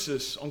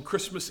services on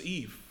Christmas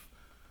Eve.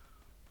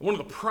 One of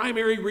the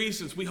primary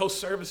reasons we host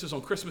services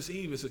on Christmas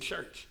Eve as a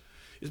church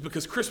is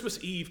because Christmas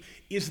Eve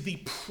is the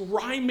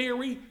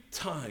primary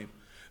time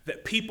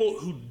that people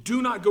who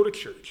do not go to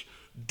church,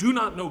 do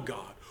not know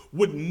God,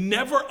 would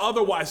never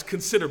otherwise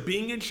consider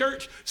being in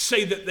church,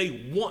 say that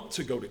they want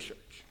to go to church.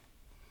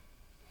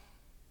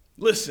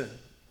 Listen,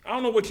 I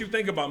don't know what you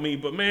think about me,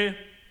 but man,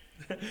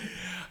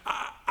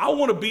 I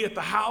want to be at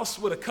the house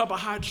with a cup of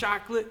hot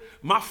chocolate,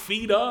 my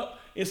feet up,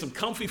 in some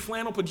comfy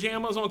flannel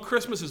pajamas on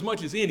Christmas as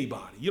much as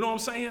anybody. You know what I'm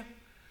saying?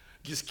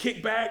 Just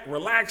kick back,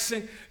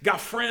 relaxing,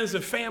 got friends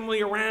and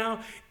family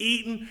around,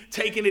 eating,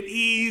 taking it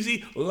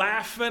easy,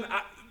 laughing.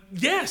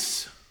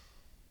 Yes.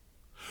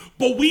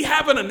 But we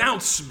have an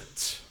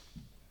announcement.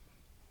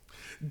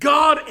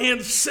 God and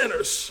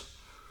sinners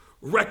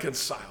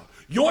reconciled.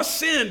 Your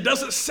sin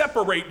doesn't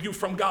separate you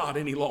from God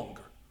any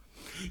longer.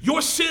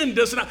 Your sin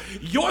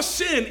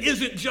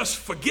isn't just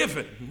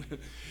forgiven.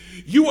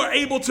 You are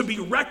able to be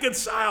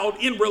reconciled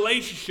in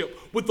relationship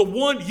with the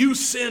one you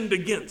sinned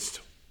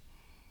against.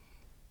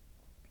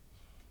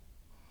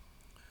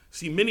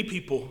 See, many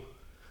people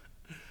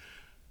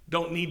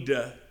don't need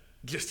to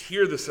just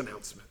hear this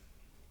announcement.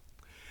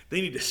 They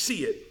need to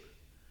see it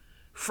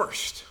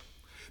first.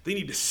 They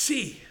need to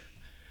see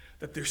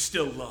that they're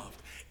still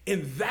loved.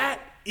 And that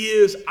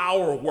is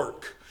our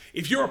work.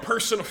 If you're a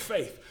person of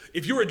faith,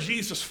 if you're a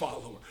Jesus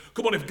follower,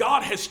 come on, if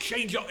God has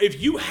changed you,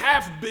 if you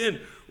have been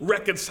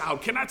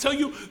reconciled, can I tell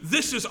you,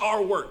 this is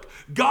our work.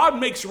 God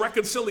makes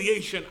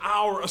reconciliation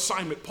our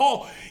assignment.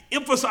 Paul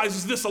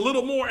emphasizes this a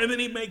little more, and then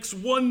he makes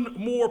one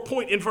more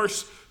point in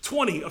verse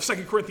 20 of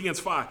 2 Corinthians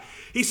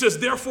 5. He says,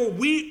 therefore,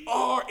 we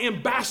are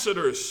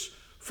ambassadors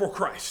for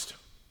Christ.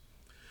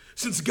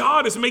 Since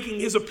God is making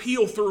his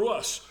appeal through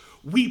us,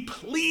 we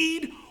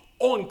plead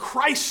on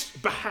Christ's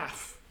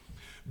behalf,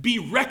 be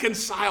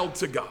reconciled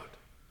to God.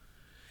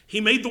 He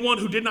made the one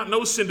who did not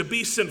know sin to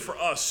be sin for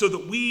us so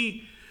that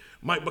we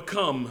might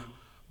become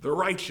the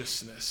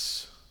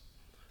righteousness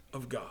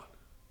of God.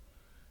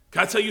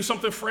 Can I tell you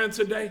something, friend,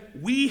 today?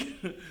 We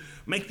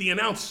make the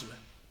announcement,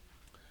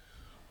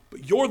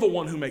 but you're the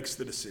one who makes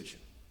the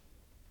decision.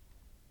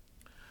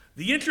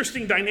 The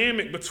interesting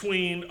dynamic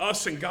between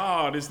us and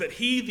God is that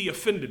he, the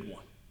offended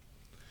one,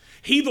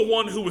 he, the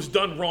one who was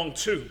done wrong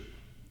to,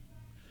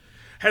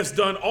 has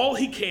done all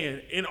he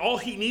can and all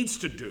he needs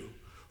to do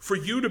for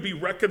you to be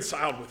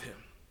reconciled with him.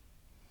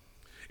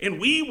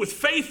 And we, with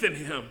faith in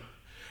him,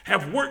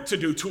 have work to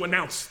do to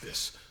announce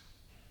this.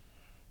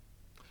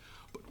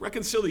 But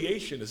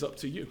reconciliation is up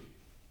to you.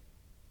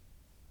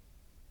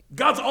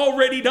 God's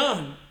already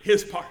done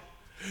his part.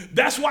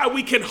 That's why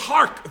we can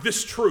HARK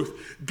this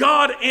truth.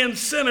 God and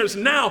sinners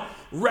now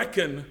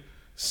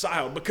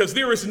reconciled, because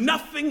there is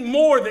nothing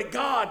more that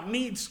God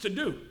needs to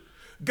do.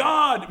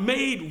 God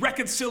made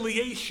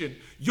reconciliation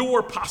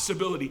your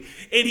possibility,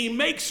 and he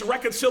makes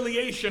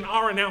reconciliation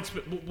our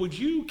announcement. But would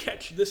you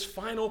catch this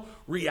final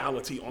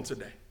reality on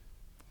today?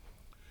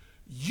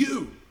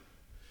 You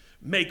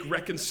make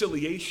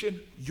reconciliation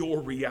your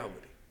reality.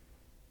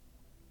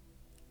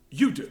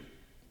 You do.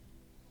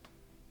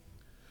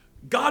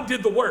 God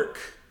did the work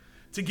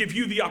to give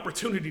you the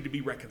opportunity to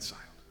be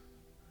reconciled.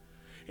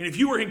 And if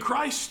you are in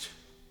Christ,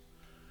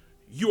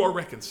 you are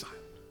reconciled.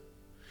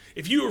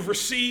 If you have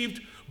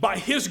received by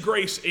his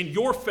grace and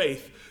your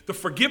faith, the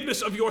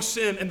forgiveness of your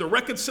sin and the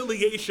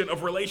reconciliation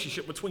of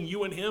relationship between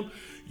you and him,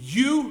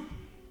 you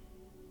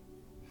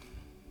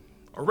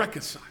are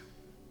reconciled.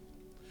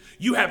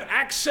 You have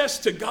access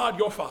to God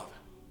your Father.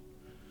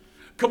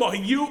 Come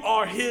on, you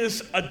are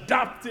his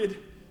adopted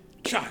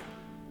child,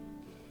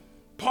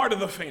 part of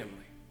the family.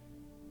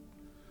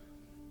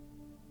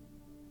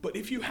 But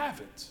if you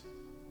haven't,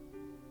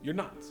 you're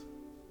not.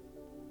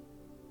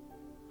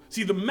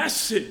 See, the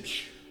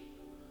message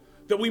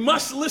that we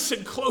must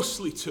listen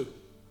closely to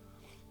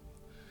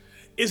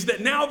is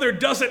that now there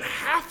doesn't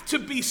have to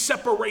be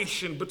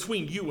separation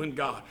between you and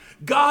God.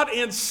 God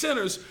and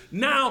sinners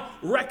now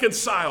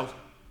reconciled.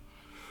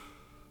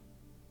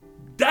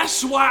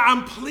 That's why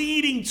I'm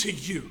pleading to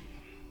you.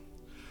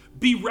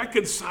 Be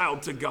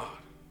reconciled to God.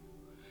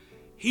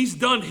 He's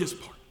done his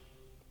part.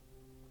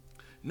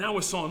 Now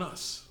it's on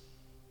us.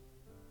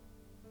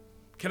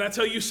 Can I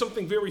tell you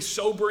something very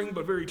sobering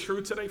but very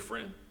true today,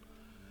 friend?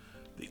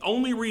 The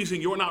only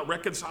reason you're not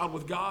reconciled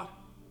with God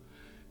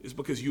is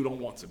because you don't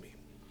want to be.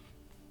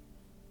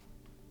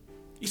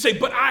 You say,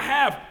 but I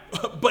have,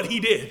 but he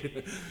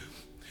did.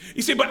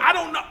 You say, but I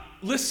don't know.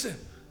 Listen,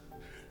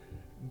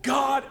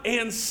 God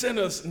and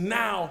sinners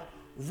now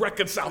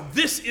reconciled.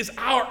 This is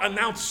our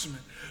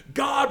announcement.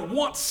 God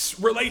wants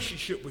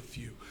relationship with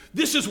you.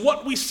 This is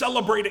what we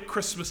celebrate at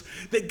Christmas,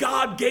 that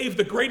God gave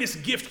the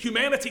greatest gift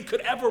humanity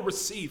could ever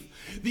receive,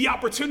 the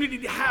opportunity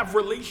to have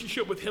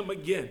relationship with him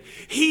again.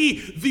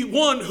 He, the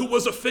one who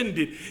was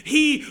offended,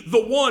 he,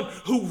 the one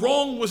who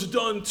wrong was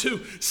done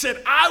to,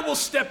 said, I will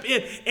step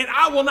in and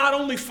I will not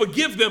only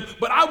forgive them,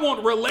 but I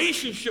want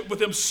relationship with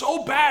them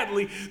so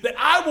badly that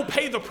I will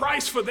pay the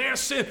price for their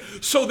sin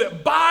so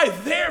that by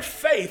their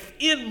faith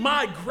in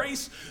my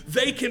grace,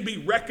 they can be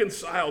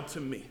reconciled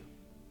to me.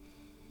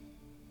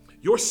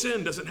 Your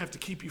sin doesn't have to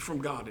keep you from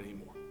God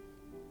anymore.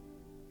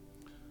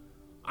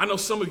 I know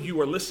some of you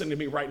are listening to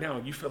me right now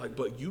and you feel like,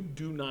 but you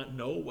do not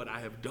know what I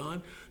have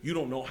done. You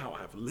don't know how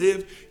I've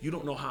lived. You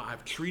don't know how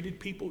I've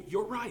treated people.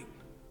 You're right.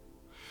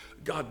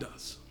 God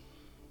does.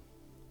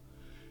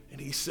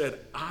 And he said,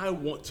 I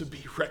want to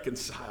be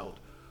reconciled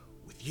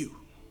with you.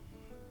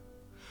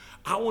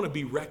 I want to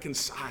be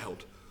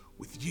reconciled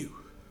with you.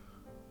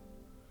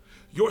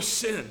 Your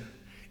sin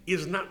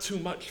is not too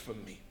much for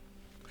me.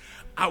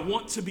 I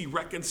want to be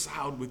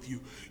reconciled with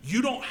you.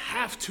 You don't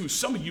have to.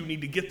 Some of you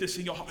need to get this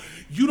in your heart.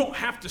 You don't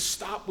have to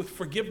stop with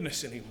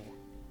forgiveness anymore.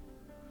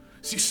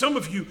 See, some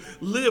of you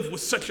live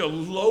with such a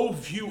low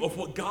view of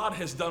what God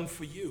has done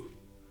for you.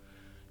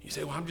 You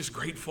say, well, I'm just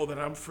grateful that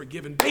I'm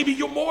forgiven. Baby,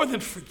 you're more than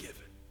forgiven.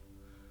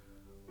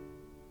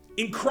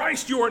 In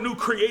Christ, you are a new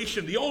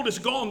creation. The old is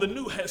gone, the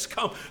new has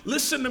come.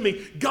 Listen to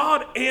me.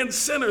 God and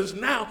sinners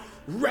now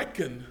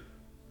reconciled.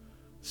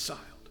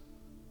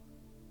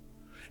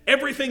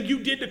 Everything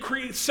you did to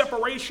create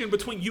separation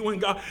between you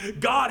and God,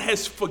 God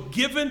has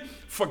forgiven,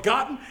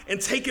 forgotten, and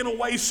taken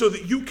away so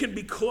that you can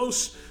be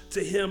close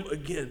to him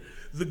again.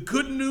 The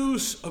good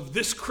news of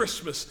this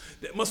Christmas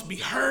that must be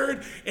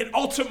heard and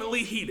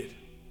ultimately heeded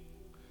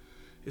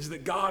is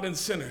that God and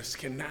sinners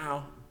can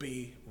now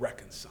be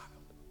reconciled.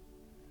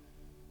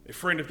 Hey,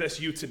 friend, if that's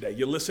you today,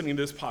 you're listening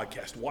to this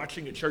podcast,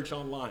 watching at church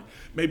online,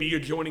 maybe you're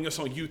joining us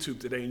on YouTube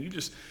today and you're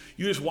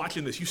just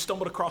watching this. You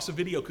stumbled across a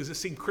video because it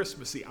seemed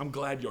Christmassy. I'm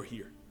glad you're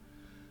here.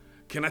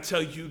 Can I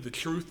tell you the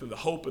truth and the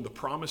hope and the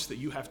promise that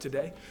you have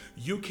today?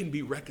 You can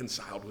be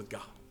reconciled with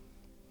God.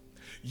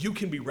 You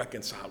can be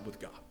reconciled with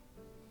God.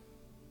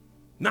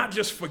 Not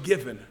just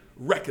forgiven,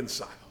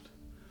 reconciled.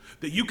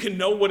 That you can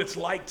know what it's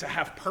like to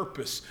have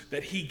purpose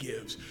that he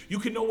gives. You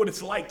can know what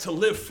it's like to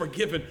live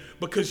forgiven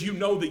because you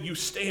know that you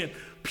stand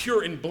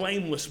pure and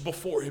blameless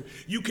before him.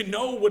 You can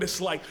know what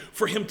it's like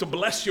for him to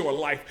bless your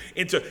life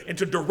and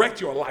to direct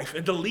your life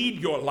and to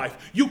lead your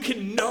life. You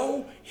can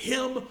know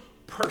him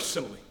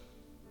personally.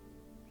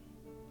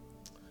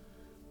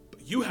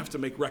 But you have to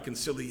make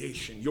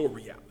reconciliation your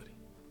reality.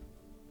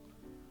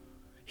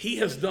 He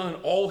has done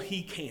all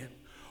he can,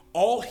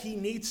 all he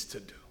needs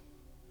to do.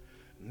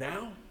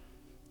 Now,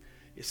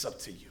 it's up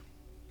to you.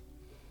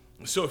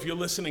 So if you're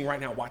listening right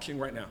now, watching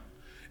right now,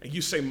 and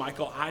you say,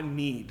 Michael, I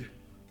need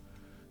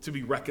to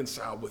be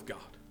reconciled with God.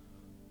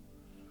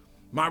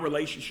 My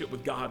relationship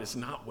with God is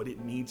not what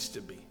it needs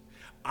to be.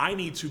 I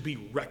need to be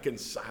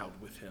reconciled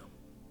with him.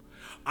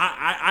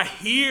 I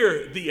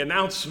hear the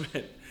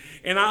announcement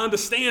and I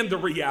understand the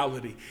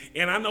reality.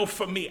 And I know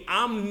for me,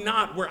 I'm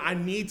not where I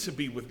need to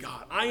be with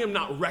God. I am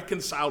not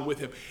reconciled with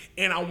him,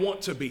 and I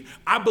want to be.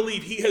 I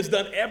believe he has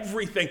done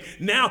everything.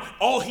 Now,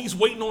 all he's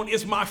waiting on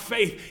is my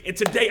faith. And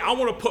today, I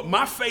want to put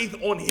my faith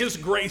on his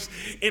grace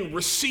and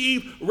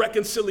receive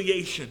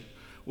reconciliation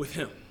with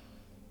him.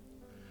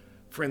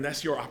 Friend,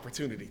 that's your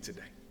opportunity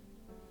today.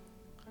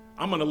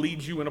 I'm going to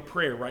lead you in a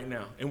prayer right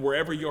now. And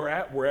wherever you're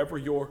at, wherever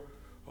you're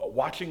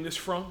watching this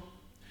from,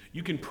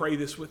 you can pray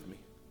this with me.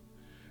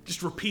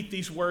 Just repeat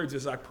these words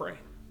as I pray.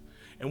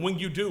 And when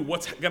you do,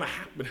 what's going to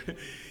happen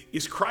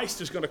is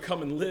Christ is going to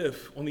come and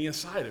live on the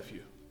inside of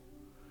you.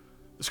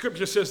 The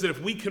scripture says that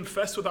if we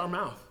confess with our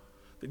mouth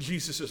that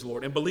Jesus is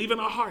Lord and believe in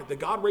our heart that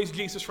God raised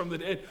Jesus from the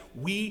dead,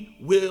 we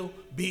will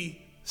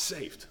be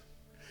saved.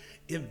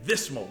 In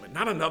this moment,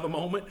 not another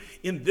moment,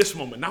 in this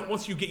moment, not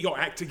once you get your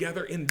act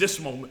together, in this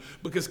moment,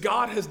 because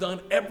God has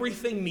done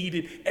everything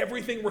needed,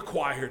 everything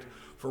required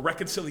for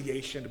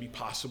reconciliation to be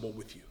possible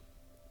with you.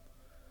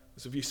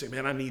 So if you say,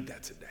 man, I need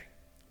that today,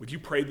 would you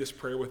pray this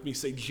prayer with me?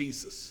 Say,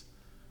 Jesus,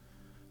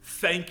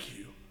 thank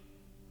you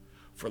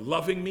for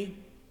loving me,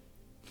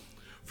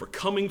 for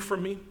coming for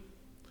me,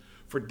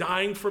 for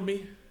dying for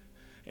me,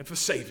 and for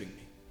saving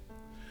me.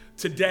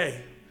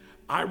 Today,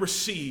 I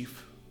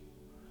receive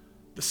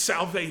the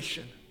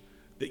salvation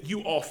that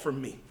you offer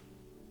me.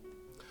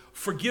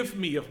 Forgive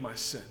me of my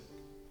sin.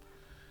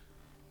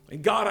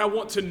 And God, I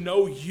want to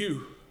know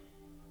you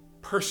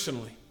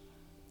personally.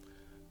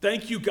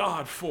 Thank you,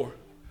 God, for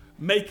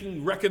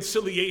making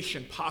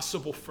reconciliation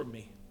possible for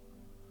me.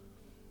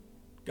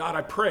 God,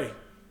 I pray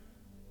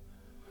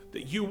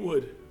that you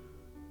would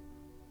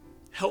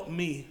help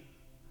me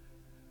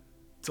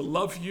to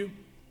love you,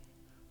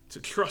 to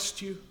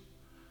trust you,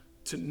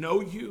 to know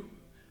you,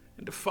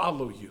 and to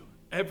follow you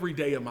every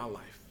day of my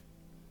life.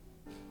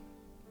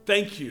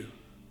 Thank you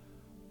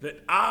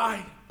that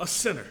I, a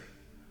sinner,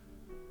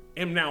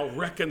 am now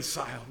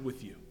reconciled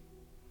with you.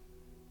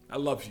 I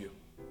love you.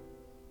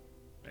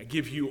 I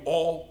give you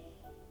all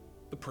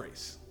the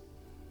praise.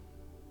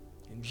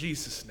 In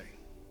Jesus' name,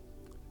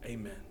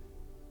 amen.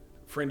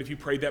 Friend, if you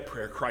prayed that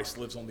prayer, Christ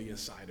lives on the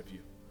inside of you.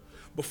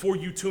 Before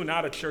you tune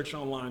out of church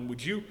online,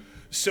 would you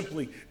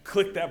simply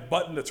click that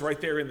button that's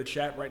right there in the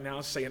chat right now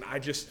saying, I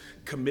just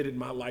committed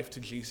my life to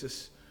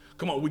Jesus?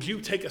 Come on, would you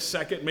take a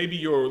second? Maybe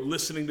you're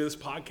listening to this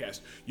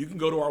podcast. You can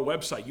go to our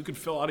website. You can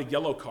fill out a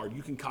yellow card.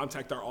 You can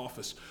contact our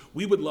office.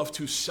 We would love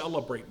to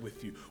celebrate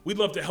with you. We'd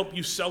love to help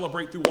you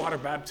celebrate through water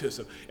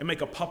baptism and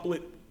make a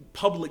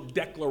public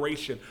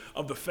declaration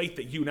of the faith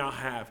that you now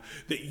have.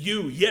 That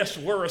you, yes,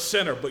 were a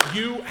sinner, but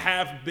you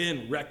have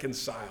been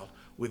reconciled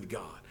with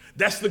God.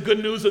 That's the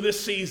good news of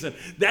this season.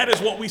 That is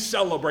what we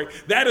celebrate.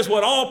 That is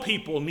what all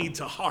people need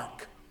to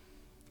hark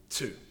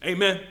to.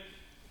 Amen.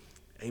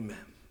 Amen.